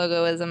because the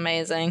logo is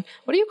amazing.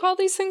 What do you call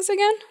these things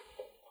again?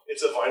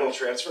 It's a vinyl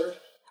transfer.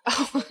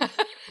 Oh,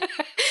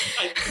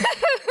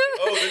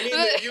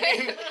 You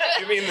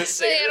mean the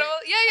Seder?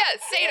 Yeah,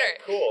 Seder.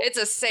 Cool. It's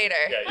a Seder.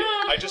 Yeah,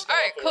 I just. All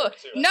right, cool.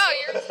 No,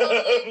 you're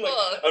totally cool.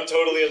 I'm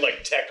totally in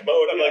like tech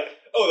mode. I'm like,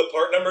 the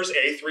part number's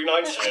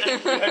A397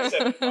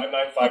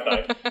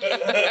 5959.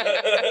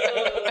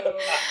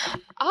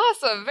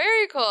 Awesome.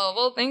 Very cool.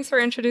 Well, thanks for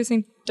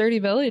introducing Dirty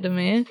Billy to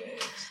me.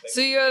 So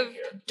you have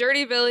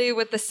Dirty Billy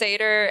with the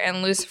Seder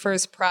and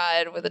Lucifer's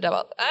Pride with the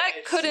double. That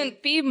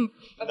couldn't be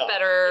a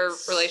better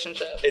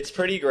relationship. It's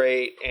pretty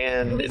great,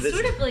 and We this,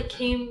 sort of like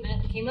came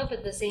up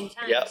at the same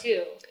time Yeah.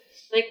 too.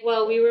 Like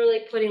while we were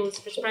like putting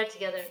Lucifer's Pride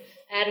together,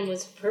 Adam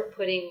was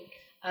putting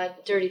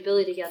Dirty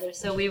Billy together.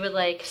 So we would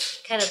like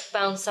kind of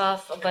bounce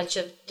off a bunch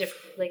of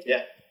different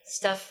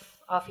stuff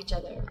off each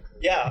other.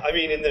 Yeah, I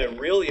mean, in the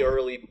really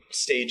early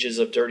stages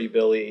of Dirty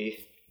Billy,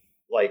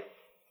 like,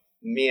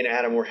 me and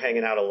Adam were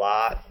hanging out a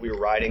lot. We were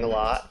riding a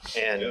lot,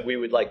 and we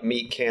would like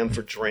meet Cam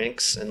for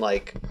drinks, and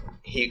like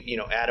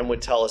Adam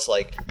would tell us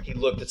like he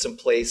looked at some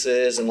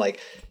places and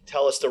like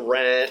tell us the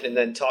rent, and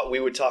then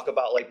we would talk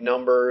about like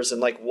numbers and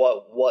like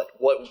what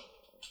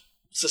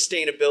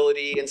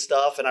sustainability and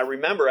stuff. And I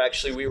remember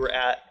actually we were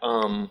at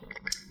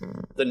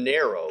the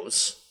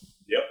Narrows.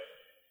 Yep.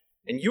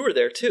 And you were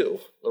there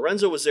too.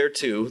 Lorenzo was there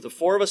too. The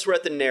four of us were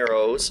at the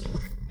Narrows.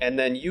 And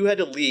then you had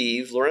to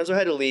leave, Lorenzo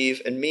had to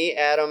leave, and me,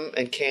 Adam,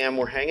 and Cam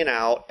were hanging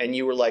out, and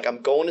you were like,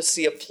 I'm going to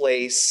see a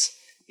place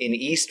in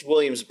East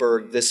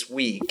Williamsburg this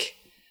week.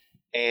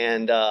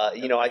 And,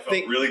 I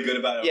think... really good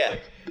about it. Yeah.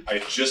 I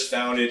had just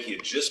found it. He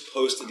had just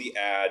posted the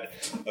ad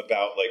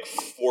about like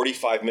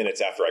 45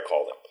 minutes after I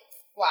called him.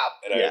 Wow.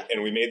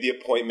 And we made the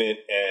appointment,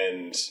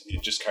 and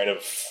it just kind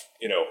of,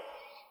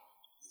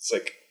 it's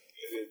like,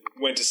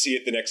 went to see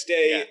it the next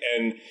day,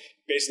 and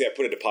basically I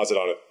put a deposit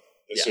on it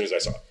as soon as I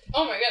saw it.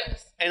 Oh my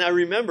goodness. And I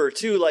remember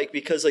too, like,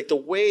 because like the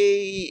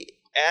way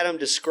Adam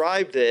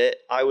described it,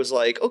 I was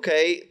like,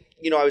 okay,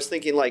 I was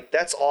thinking like,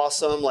 that's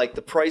awesome. Like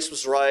the price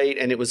was right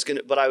and it was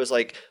but I was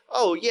like,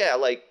 oh yeah,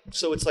 like,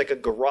 so it's like a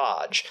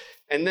garage.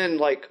 And then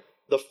like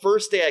the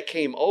first day I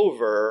came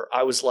over,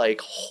 I was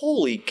like,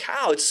 holy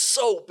cow, it's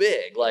so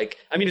big. Like,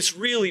 I mean, it's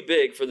really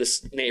big for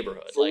this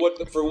neighborhood. For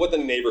what the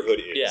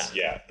neighborhood is.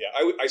 Yeah.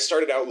 I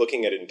started out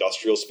looking at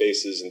industrial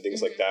spaces and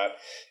things like that,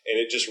 and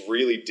it just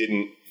really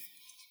didn't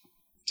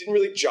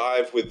really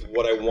jive with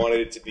what I wanted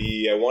it to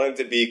be. I wanted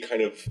to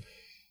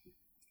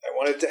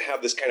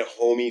have this kind of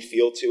homey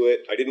feel to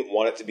it. I didn't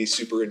want it to be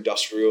super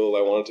industrial.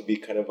 I wanted it to be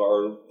kind of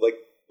our like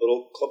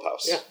little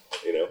clubhouse. Yeah.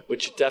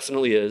 Which it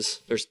definitely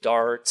is. There's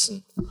darts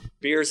and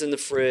beers in the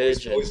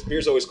fridge.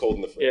 Beer's always cold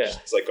in the fridge. Yeah.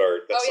 It's like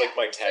that's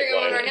my Drinking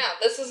one tagline. right now.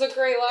 This is a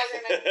great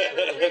lager, and I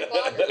never drink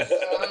lager,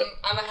 so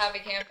I'm a happy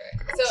camper.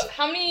 So,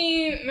 how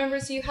many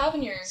members do you have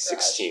in your garage?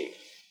 16.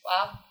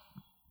 Wow,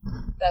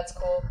 that's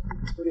cool.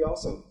 It's pretty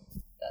awesome.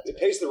 That's It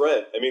pays the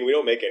rent. I mean, we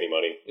don't make any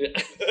money.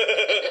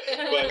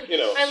 But, you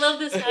know. I love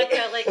this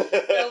haircut. Like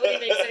nobody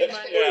makes any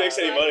money. Nobody makes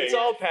any money. It's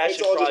all passion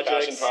It's all just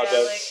projects. passion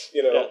projects,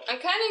 you know. Yeah. I'm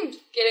kind of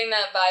getting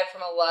that vibe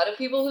from a lot of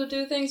people who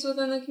do things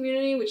within the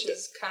community, which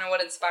is kind of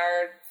what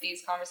inspired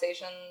these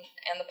conversations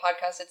and the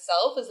podcast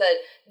itself, is that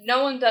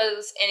no one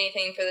does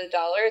anything for the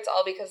dollar. It's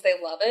all because they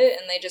love it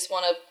and they just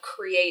want to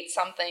create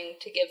something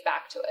to give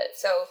back to it.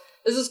 So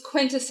this is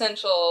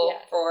quintessential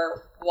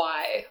for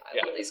why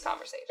I love these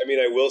conversations. I mean,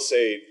 I will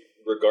say,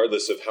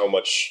 regardless of how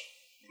much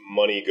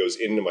money goes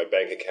into my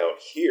bank account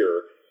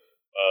here,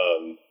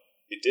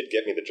 it did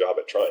get me the job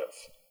at Triumph.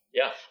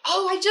 Yeah.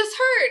 Oh, I just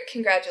heard.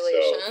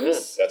 Congratulations.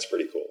 So that's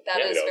pretty cool.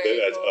 That is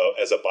very cool.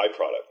 As a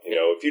byproduct, you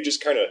know, if you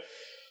just kind of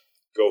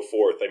go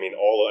forth, I mean,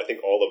 I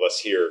think all of us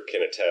here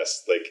can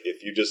attest, like,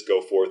 if you just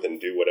go forth and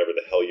do whatever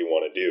the hell you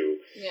want to do,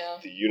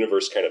 the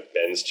universe kind of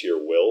bends to your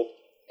will.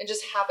 It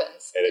just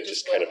happens. And it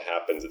just kind of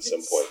happens at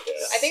some point. Yeah.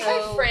 I think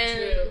my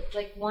friend... true.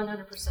 Like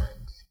 100%.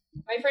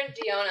 My friend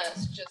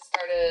Dionis just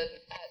started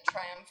at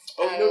Triumph.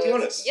 Oh, you know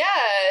Dionis? Yeah.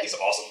 He's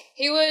awesome.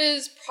 He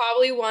was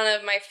probably one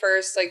of my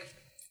first, like,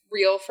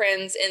 real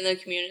friends in the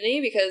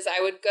community, because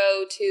I would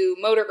go to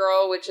Motor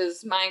Girl, which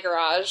is my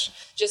garage,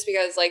 just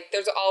because, like,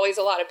 there's always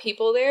a lot of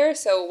people there.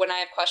 So when I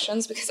have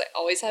questions, because I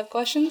always have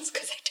questions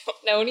because I don't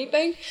know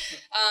anything,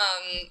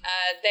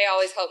 they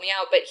always help me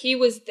out. But he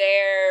was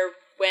there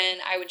when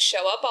I would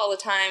show up all the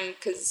time,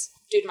 because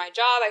due to my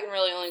job, I can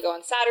really only go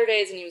on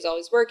Saturdays, and he was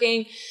always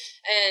working.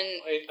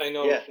 And I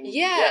know.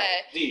 Yeah.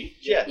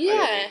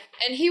 Yeah.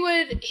 And he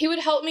would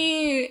help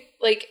me,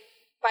 like,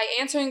 by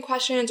answering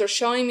questions or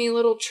showing me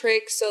little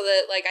tricks so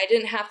that, like, I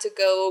didn't have to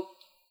go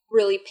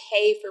really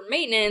pay for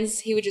maintenance.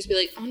 He would just be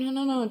like, oh, no,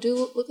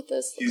 look at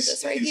this. Look at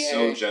this right here. He's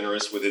so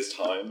generous with his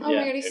time. Oh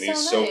my God, he's and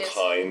so he's nice.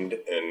 so kind,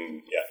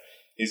 and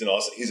he's an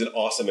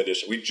awesome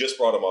addition. We just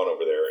brought him on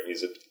over there, and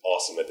he's an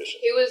awesome addition.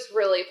 He was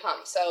really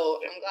pumped, so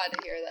I'm glad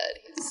to hear that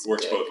he's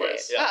Works doing both great.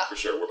 ways, Yeah, for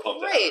sure. We're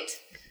pumped. great.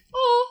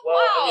 Oh, Well,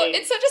 wow! I mean-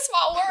 It's such a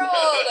small world.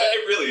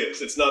 It really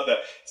is. It's not that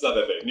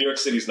big. New York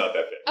City's not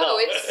that big. Oh,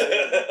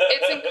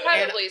 it's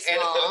incredibly And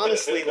small.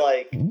 honestly,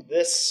 like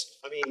this,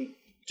 I mean,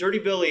 Dirty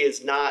Billy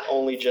is not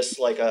only just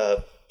like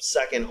a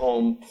second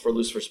home for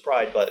Lucifer's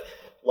Pride, but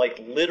like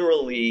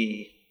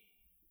literally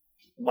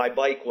my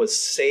bike was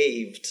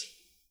saved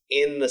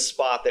in the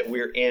spot that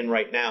we're in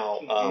right now.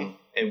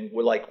 And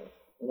we're like,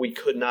 we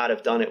could not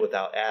have done it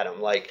without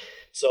Adam. Like,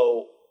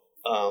 so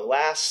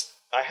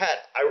I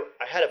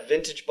had a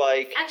vintage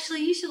bike.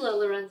 Actually, you should let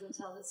Lorenzo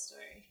tell this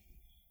story.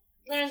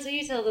 Lorenzo,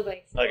 you tell the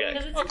bike story. Okay.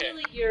 Because it's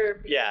really your...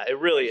 Yeah, it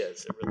really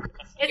is. It really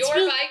is. It's Your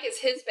really, bike is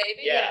his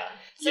baby? Yeah.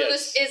 So Yes.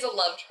 this is a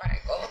love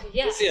triangle.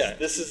 Yes. Yeah.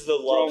 This is the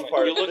love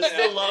part. You're looking This is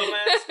the at love.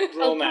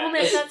 Oh,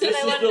 bromance, that's This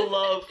what I is the wanted.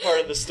 love part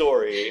of the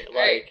story.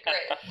 Great.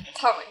 Like,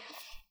 Tell me.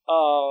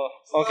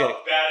 Okay.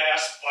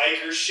 Badass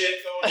biker shit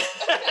going on.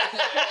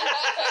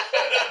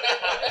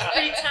 It's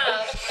pretty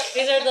tough.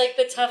 These are like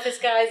the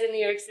toughest guys in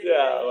New York City.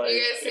 yeah, like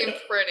You guys seem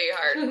pretty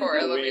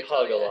hardcore. let we me tell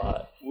hug a you.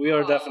 lot. We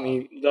are Aw.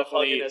 definitely.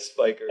 Huggingest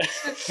bikers.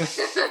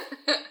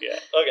 Yeah.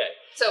 Okay.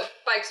 So,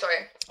 bike story.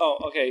 Oh,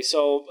 okay.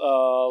 So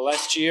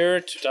last year,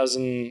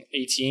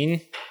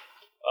 2018,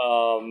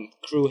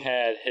 Crew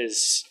had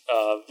his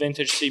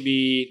vintage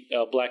CB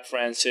Black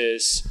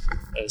Francis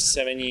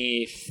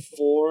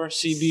 74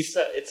 CB.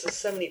 It's a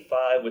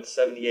 75 with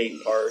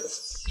 78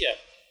 parts. Yeah.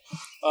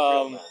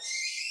 Real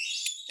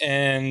nice.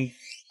 And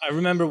I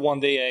remember one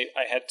day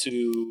I had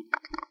to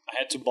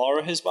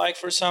borrow his bike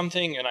for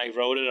something, and I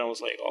rode it, and I was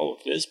like, oh,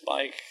 this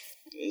bike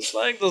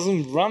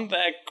doesn't run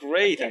that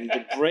great, and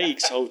the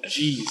brakes, oh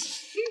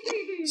jeez.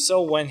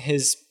 So when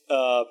his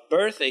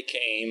birthday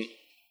came,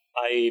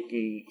 I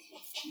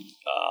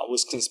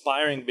was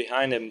conspiring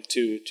behind him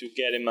to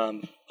get him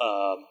a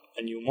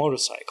new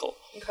motorcycle.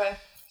 Okay.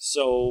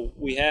 So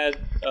we had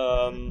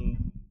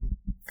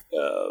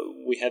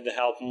the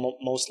help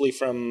mostly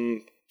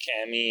from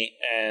Cami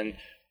and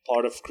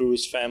part of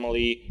Crew's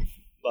family,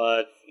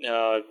 but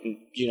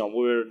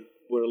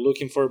we're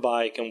looking for a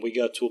bike, and we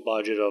got to a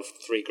budget of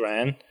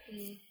 $3,000,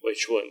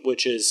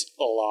 which is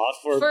a lot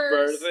for a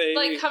birthday.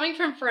 Like, coming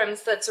from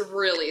friends, that's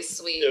really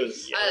sweet. It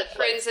was,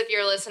 Friends, if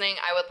you're listening,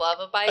 I would love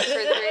a bike for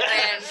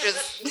 $3,000.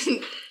 Just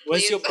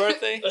When's please. your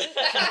birthday?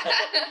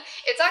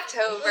 It's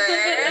October,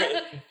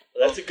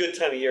 That's a good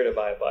time of year to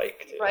buy a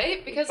bike. Too.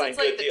 right? Because Find it's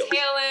like good the deals.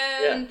 tail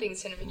end, Yeah.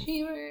 things tend to be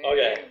cheaper.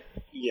 Okay.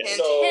 Yes. And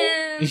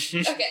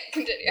So- okay,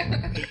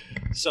 continue.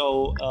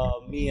 So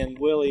me and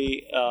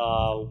Willie,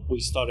 we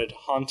started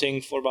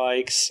hunting for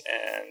bikes,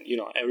 and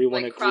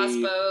everyone Like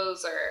agreed.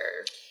 crossbows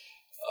or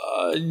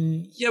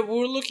Yeah, we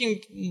were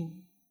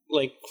looking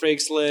like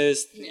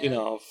Craigslist,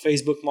 Yeah.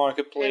 Facebook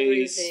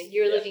Marketplace. Everything.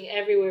 You're looking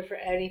everywhere for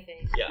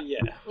anything.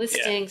 Yeah.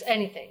 Listings,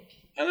 anything.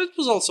 And it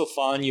was also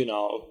fun,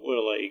 we're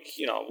like,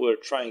 we're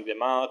trying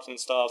them out and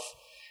stuff.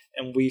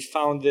 And we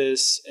found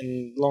this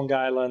in Long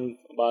Island,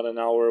 about an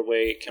hour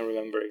away. Can't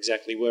remember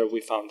exactly where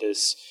we found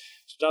this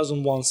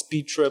 2001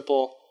 Speed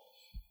Triple.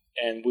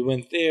 And we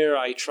went there,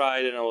 I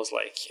tried, and I was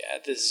like, yeah,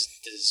 this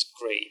is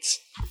great.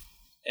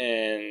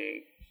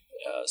 And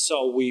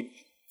so we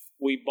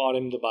bought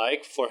him the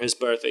bike for his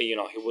birthday. You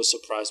know, he was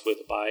surprised with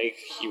the bike.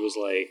 He was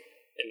like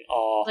in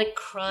awe. Like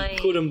crying.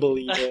 Couldn't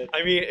believe it.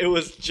 I mean, it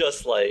was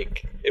just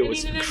like, it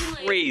was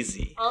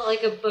crazy.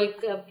 Like a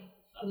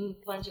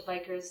bunch of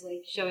bikers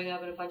like showing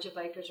up, and a bunch of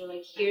bikers were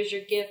like, "Here's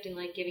your gift," and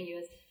like handing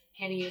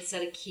you a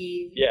set of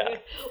keys. Yeah.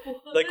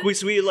 Like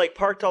we like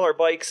parked all our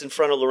bikes in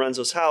front of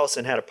Lorenzo's house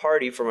and had a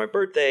party for my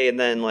birthday, and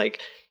then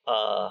like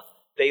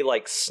they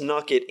like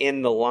snuck it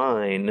in the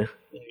line.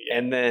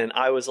 And then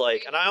I was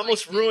like, and I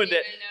almost ruined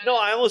it. No,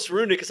 I almost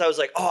ruined it because I was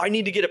like, oh, I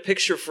need to get a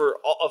picture of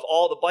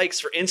all the bikes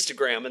for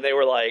Instagram. And they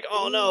were like,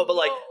 oh no. But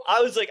like, I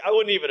was like, I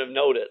wouldn't even have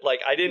noticed. Like,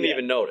 I didn't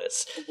even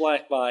notice.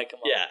 Black bike.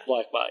 Yeah.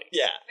 Black bike.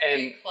 Yeah.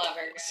 Very clever.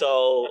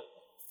 So,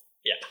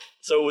 yeah.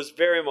 So it was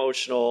very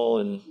emotional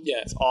and Yeah.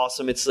 it's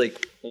awesome. It's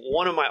like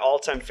one of my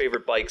all-time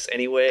favorite bikes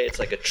anyway. It's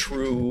like a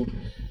true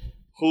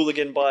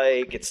hooligan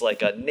bike. It's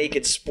like a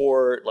naked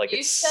sport. Like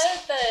You said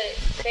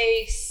that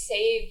they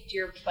saved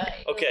your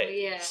bike. Okay. Oh,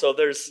 yeah. So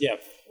there's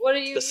What do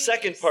you? the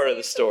second part of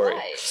the story.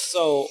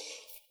 So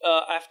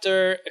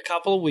after a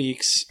couple of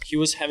weeks, he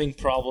was having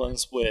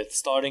problems with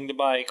starting the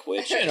bike,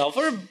 which, you know,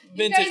 for a You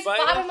vintage guys bike.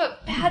 bought him a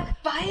bad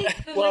bike.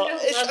 Well,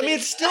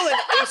 it's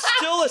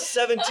still a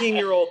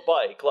 17-year-old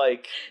bike.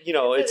 Like, you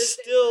know, it's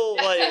still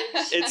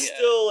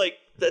like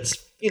that's,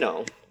 you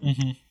know,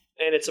 Mhm.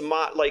 and it's a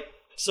like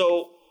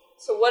so.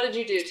 So what did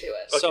you do to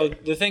it? So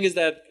the thing is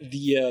that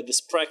the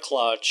spread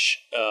clutch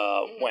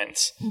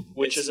went,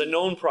 Which is a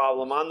known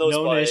problem on those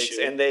known bikes,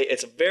 issue. and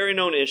it's a very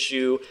known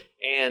issue,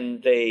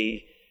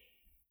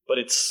 but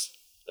it's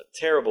a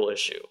terrible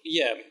issue.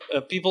 Yeah,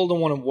 people don't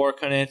want to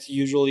work on it.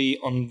 Usually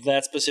on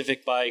that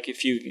specific bike,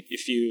 if you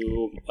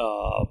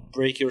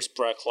break your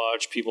spread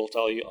clutch, people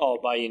tell you, "Oh,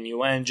 buy a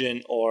new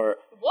engine," or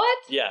What?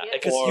 Yeah, Yeah.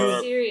 because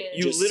Or- serious.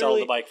 you just literally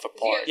sell the bike for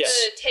Do you have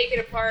parts. to take it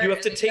apart? you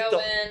have to and take go the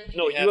in?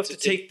 no, You you have have to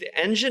to take the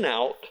engine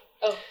out.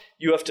 Oh.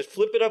 You have to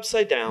flip it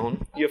upside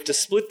down. You have to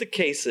split the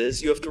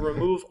cases. You have to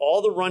remove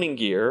all the running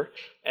gear,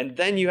 and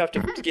then you have to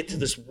get to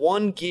this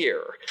one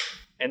gear.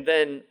 And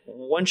then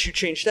once you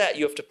change that,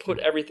 you have to put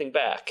everything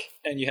back.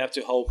 And you have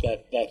to hope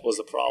that was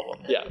the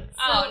problem. Yeah.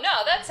 Oh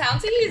no, that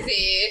sounds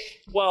easy.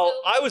 Well,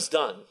 I was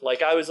done.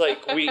 Like I was like,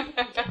 I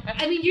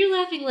mean, you're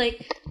laughing like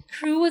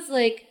Crew was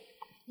like.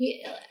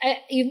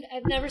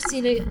 I've never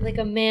seen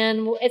a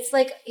man. It's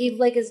like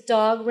his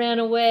dog ran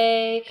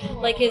away.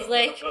 Like his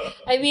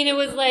I mean, it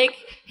was like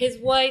his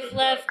wife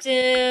left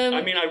him.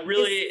 I mean, I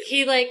really.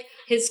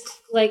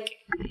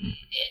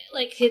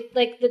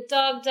 The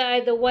dog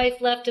died. The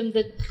wife left him.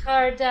 The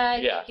car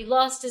died. Yeah. He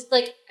lost his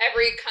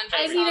Every country.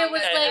 I mean, it song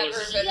was that's like ever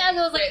been it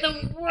was like the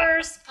written.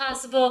 worst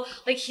possible.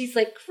 Like he's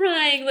like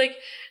crying.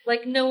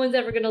 Like no one's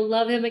ever gonna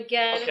love him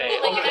again. Okay,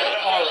 Like, okay,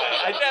 all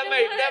right.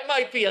 That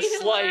might be a You know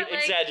slight what,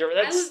 like,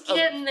 exaggeration. I was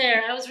getting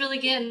there. I was really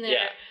getting there.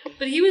 Yeah.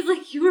 But he was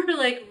like, you were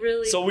like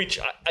really. So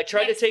I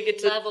tried to Next take it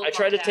to level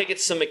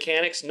some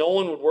mechanics. No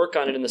one would work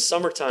on it in the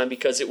summertime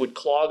because it would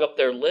clog up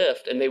their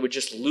lift and they would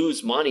just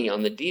lose money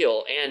on the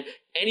deal. And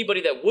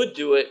anybody that would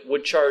do it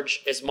would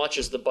charge as much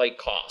as the bike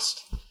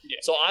cost. Yeah.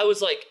 So I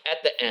was like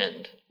at the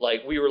end,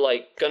 like we were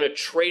like gonna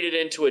trade it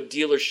into a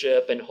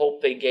dealership and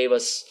hope they gave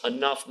us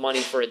enough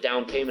money for a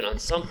down payment on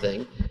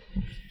something.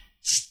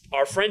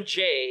 Our friend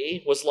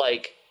Jay was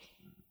like,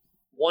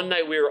 one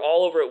night we were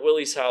all over at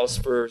Willie's house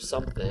for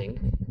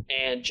something,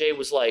 and Jay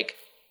was like,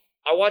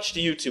 I watched a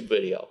YouTube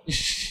video.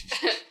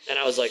 And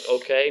I was like,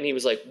 okay. And he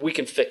was like, we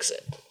can fix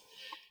it.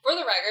 For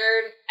the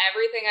record,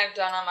 everything I've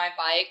done on my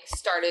bike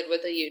started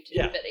with a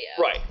YouTube video.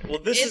 Right. Well,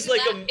 this is like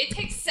it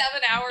takes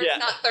 7 hours, Yeah.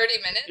 not 30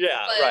 minutes.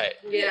 Yeah, but, right.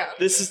 Yeah.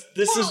 This is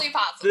Totally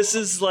possible. This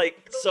is like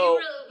But so.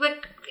 but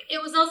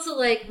it was also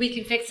like we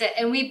can fix it,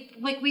 and we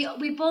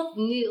both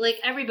knew, like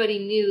everybody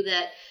knew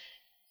that,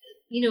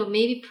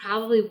 maybe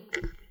probably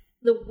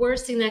the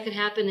worst thing that could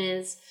happen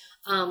is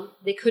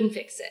they couldn't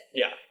fix it.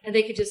 Yeah. And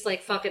they could just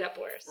like fuck it up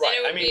worse. Right.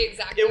 And it would be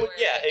exactly it would- where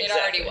yeah, it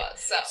already exactly.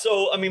 was.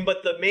 So I mean,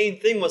 but the main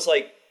thing was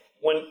like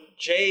when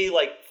Jay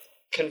like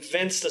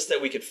convinced us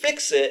that we could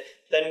fix it,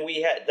 then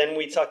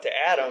we talked to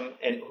Adam,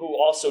 and who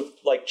also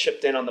like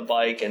chipped in on the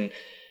bike, and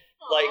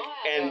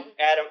and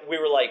Adam, we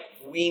were like,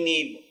 we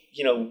need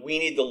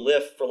the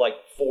lift for like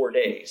 4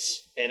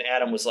 days, and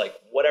Adam was like,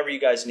 whatever you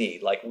guys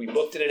need. Like we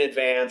booked it in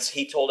advance.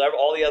 He told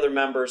all the other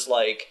members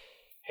like,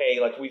 hey,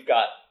 like we've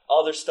got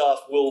other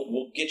stuff.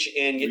 We'll get you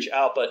in, get you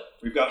out, but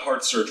We've got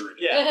heart surgery.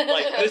 yeah,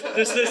 like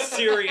this is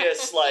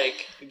serious.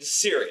 Like this is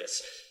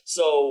serious.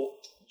 So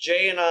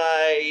Jay and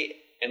I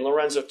and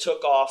Lorenzo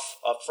took off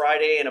a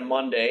Friday and a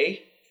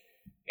Monday,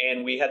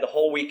 and we had the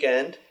whole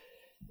weekend.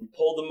 We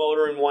pulled the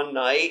motor in one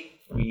night.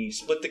 We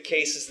split the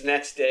cases the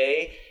next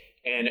day,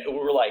 and we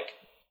were like,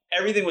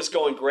 everything was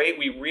going great.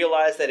 We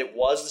realized that it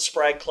was the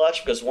Sprag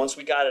clutch because once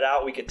we got it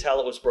out, we could tell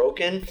it was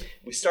broken.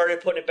 We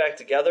started putting it back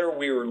together.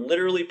 We were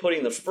literally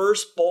putting the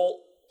first bolt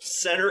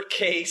center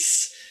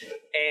case,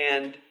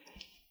 and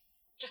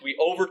we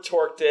over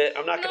torqued it.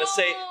 I'm not gonna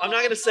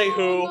say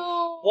who.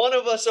 No. One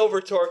of us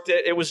over torqued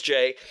it. It was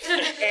Jay,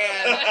 and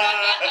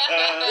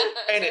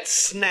it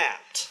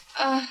snapped.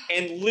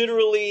 And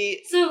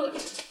literally, So,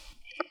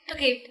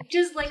 okay,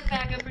 just like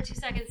back up for 2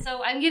 seconds.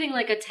 So I'm getting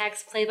like a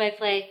text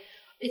play-by-play.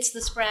 It's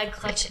the Sprague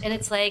clutch, and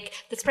it's like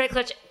the Sprague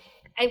clutch.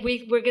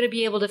 We're gonna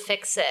be able to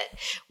fix it.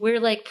 We're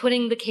like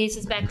putting the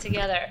cases back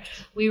together.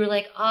 We were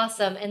like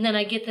awesome, and then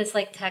I get this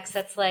like text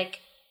that's like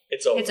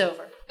it's over. it's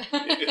over.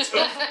 It's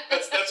over.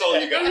 That's all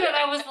you got. And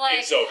I was like,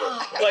 It's over.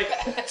 oh.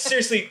 Like,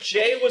 seriously,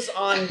 Jay was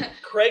on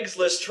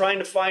Craigslist trying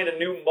to find a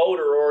new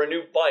motor or a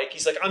new bike.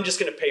 He's like, I'm just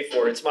going to pay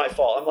for it. It's my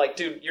fault. I'm like,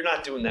 dude, you're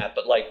not doing that,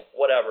 but like,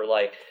 whatever.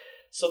 Like,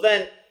 so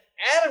then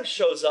Adam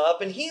shows up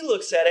and he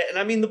looks at it, and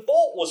I mean, the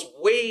bolt was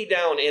way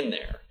down in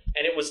there,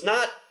 and it was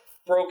not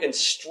broken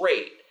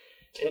straight.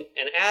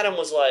 And Adam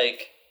was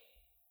like,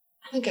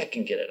 I think I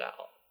can get it out.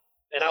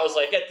 And I was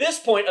like, at this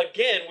point,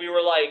 again, we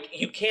were like,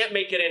 you can't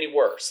make it any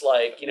worse.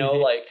 Like, you know,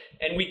 like,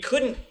 and we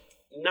couldn't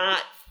not,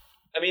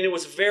 I mean, it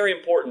was a very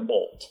important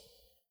bolt.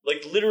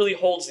 Like, literally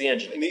holds the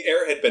engine. And the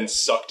air had been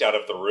sucked out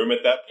of the room at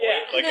that point. Yeah.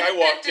 Like, I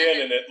walked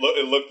in and it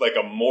looked like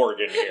a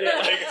morgue in here.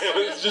 Like,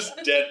 it was just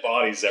dead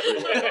bodies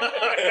everywhere.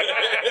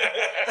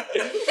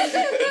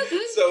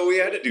 So we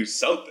had to do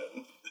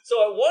something.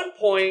 So at one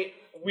point,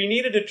 we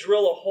needed to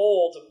drill a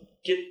hole to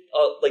get,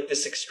 like,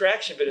 this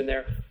extraction bit in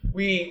there.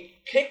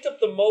 We picked up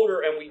the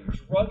motor and we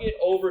drug it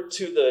over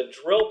to the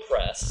drill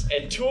press,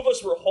 and two of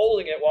us were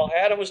holding it while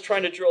Adam was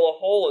trying to drill a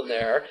hole in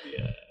there.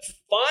 Yeah.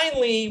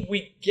 Finally,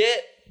 we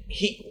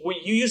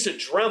used a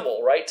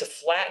Dremel, right, to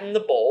flatten the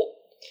bolt,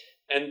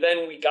 and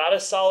then we got a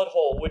solid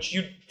hole, which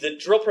the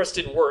drill press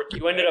didn't work.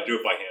 You ended up do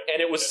it by hand.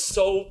 and it was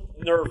so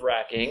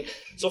nerve-wracking.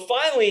 So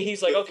finally,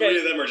 he's like, The okay.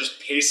 three of them are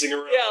just pacing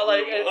around. Yeah,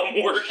 like, the room while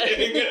I'm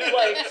working.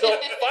 like, so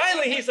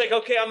finally he's like,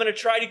 okay, I'm gonna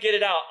try to get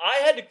it out. I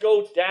had to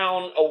go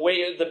down away.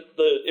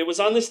 It was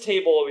on this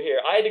table over here.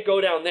 I had to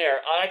go down there.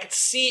 I could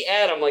see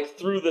Adam like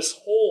through this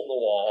hole in the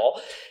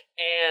wall,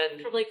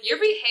 and From like You're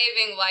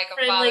behaving like a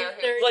From, father like,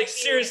 who 30 like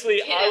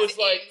seriously, I was is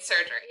like, in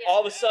surgery.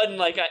 all of a sudden,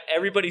 like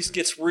everybody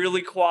gets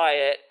really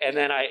quiet, and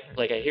then I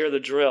hear the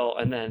drill,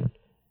 and then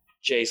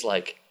Jay's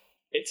like,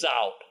 it's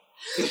out.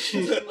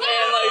 And like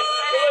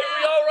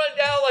we all run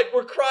down, like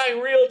we're crying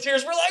real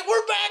tears. We're like,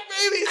 we're back,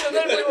 babies! And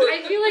then we were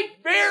I feel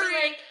like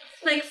very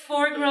like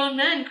four grown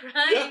men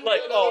crying. Yeah,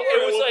 like, oh,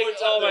 it was like,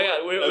 oh my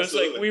god, it was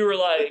Absolutely. like we were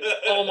like,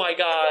 oh my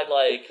god,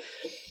 like,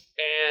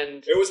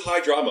 and It was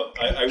high drama.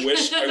 I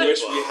wish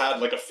we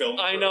had like a film.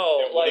 I crew.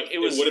 know, It like, would've- it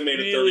was would have made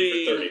really-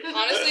 it 30 for 30.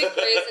 Honestly,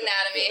 Grey's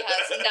Anatomy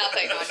has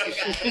nothing on you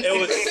guys. it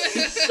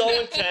was so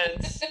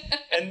intense.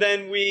 And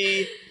then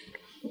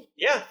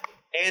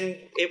and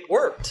it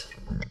worked.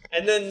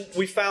 And then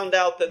we found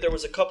out that there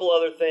was a couple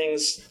other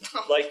things,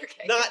 like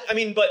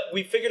but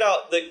we figured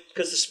out that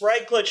because the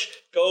Sprague clutch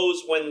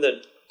goes when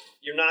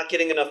you're not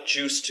getting enough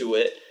juice to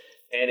it,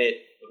 and it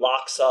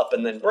locks up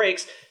and then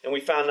breaks. And we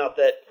found out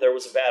that there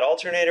was a bad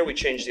alternator. We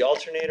changed the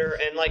alternator,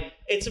 and like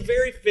it's a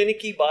very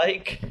finicky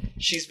bike.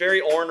 She's very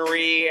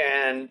ornery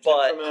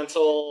but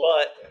Temperamental.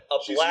 a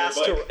She's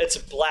blaster. your bike. It's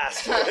a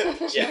blaster.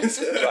 Yes,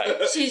 right.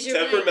 She's your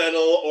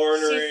Temperamental,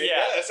 ornery.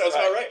 Yeah, that sounds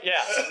about right.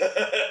 Yeah.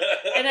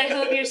 And I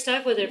hope you're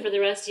stuck with her for the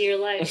rest of your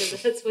life,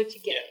 because that's what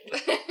you get.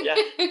 Yeah,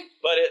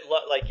 but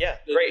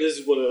great. This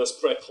is what a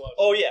spread clutch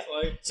Oh yeah.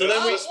 looks like. So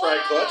then we Sprague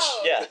clutch.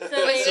 yeah.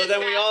 Wait, So then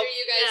we all after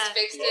you guys Yeah.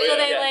 fixed Oh, it. So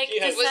they yeah. like He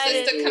has- Was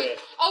this decided. to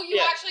you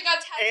Yeah. actually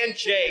got tattoos And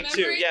Jay to too.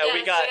 commemorate? Yeah, we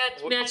Yes, got I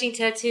got matching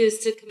tattoos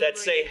to commemorate.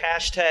 that say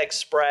hashtag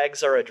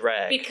Sprags are a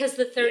drag. because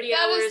the 30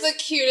 That hours. is the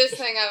cutest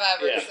thing I've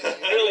ever Yeah.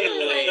 seen.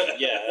 Really late.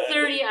 Yeah.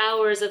 30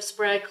 hours of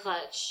Sprague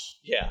clutch.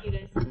 Yeah. You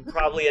guys.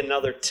 Probably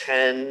another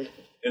 10.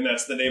 And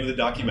that's the name of the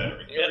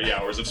documentary. 30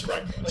 hours of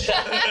Sprague clutch.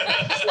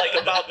 It's like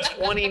about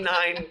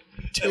 29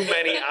 too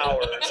many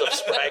hours of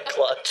Sprague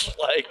clutch.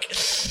 Like.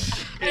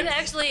 And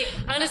actually,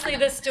 honestly,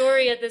 the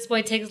story at this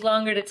point takes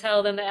longer to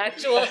tell than the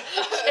actual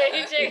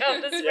changing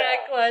of the Sprague Yeah.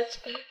 clutch.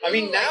 I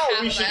mean, Like now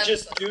half we of should that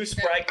just episode. do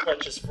Sprague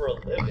clutches for a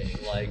living.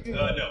 Like.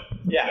 No.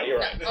 Yeah, you're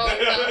right.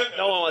 Oh,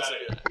 No one wants to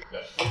do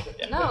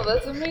that. no,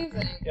 that's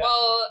amazing. Yeah.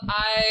 Well,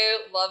 I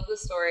love the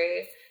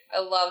story. I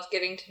loved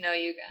getting to know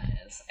you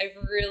guys. I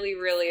really,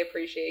 really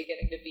appreciate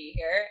getting to be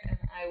here, and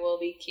I will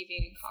be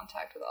keeping in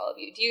contact with all of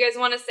you. Do you guys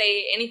want to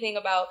say anything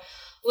about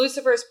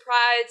Lucifer's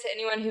Pride to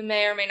anyone who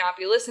may or may not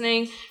be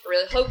listening? I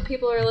really hope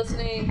people are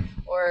listening,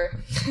 or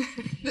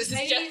this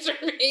is just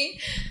for me.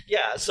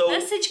 Yeah, so.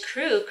 Message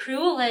crew.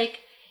 Crew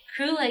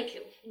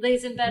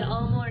lays in bed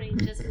all morning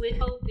just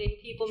hoping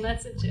people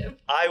message him.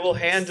 I will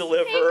hand Hey,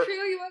 deliver. crew,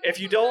 you want If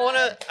you don't want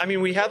to, I mean,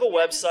 we have a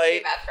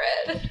Say website. that,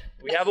 Fred.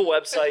 We have a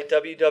website,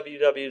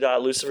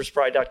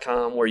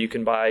 www.luciferspride.com, where you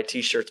can buy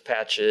t-shirts,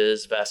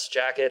 patches, vests,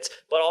 jackets.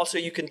 But also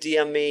you can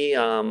DM me.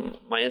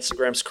 My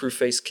Instagram's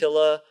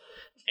CrewFaceKilla.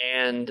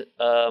 And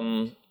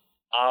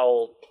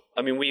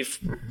we've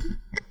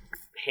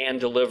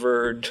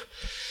hand-delivered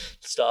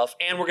stuff.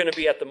 And we're going to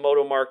be at the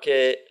Moto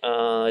Market.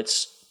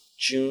 It's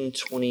June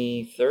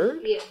 23rd.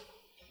 Yeah.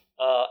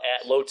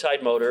 at Low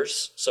Tide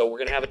Motors. So we're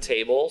gonna have a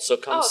table. So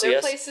come see their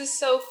us. place is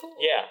so cool.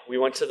 Yeah, we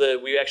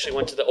actually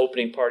went to the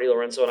opening party.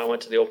 Lorenzo and I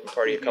went to the opening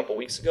party a couple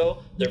weeks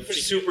ago. They're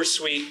super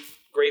sweet,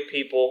 great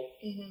people.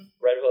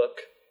 Red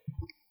Hook,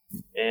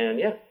 and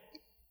yeah.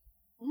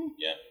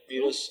 Yeah,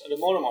 meet us at the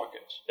motor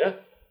market. Yeah.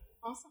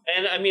 Awesome.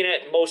 And I mean,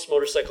 at most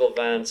motorcycle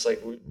events,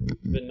 like we've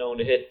been known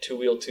to hit Two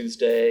Wheel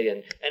Tuesday,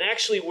 and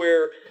actually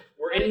we're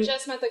I in.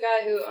 just met the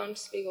guy who owned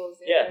Spiegels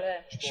the other day.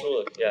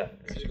 Shmulik, yeah,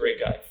 he's a great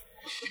guy.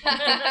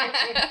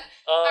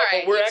 All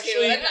right, but we're you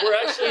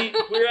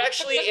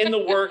actually in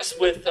the works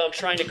with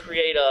trying to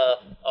create a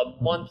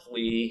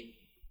monthly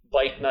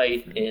bike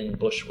night in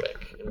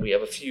Bushwick, and we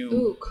have a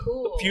few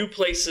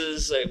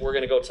places that we're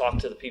going to go talk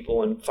to the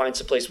people and find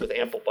some place with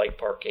ample bike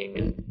parking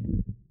and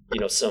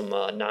some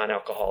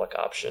non-alcoholic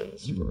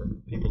options for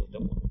people that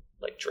don't want to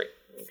like drink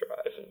and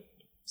drive. And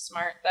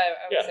smart. I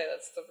would say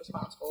that's the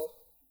responsible.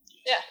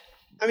 Yeah.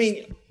 I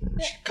mean,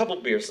 a couple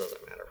beers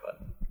doesn't matter,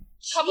 but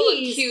couple of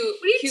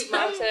cute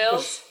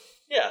mocktails.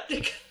 Yeah.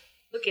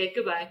 Okay,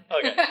 goodbye.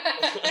 Okay.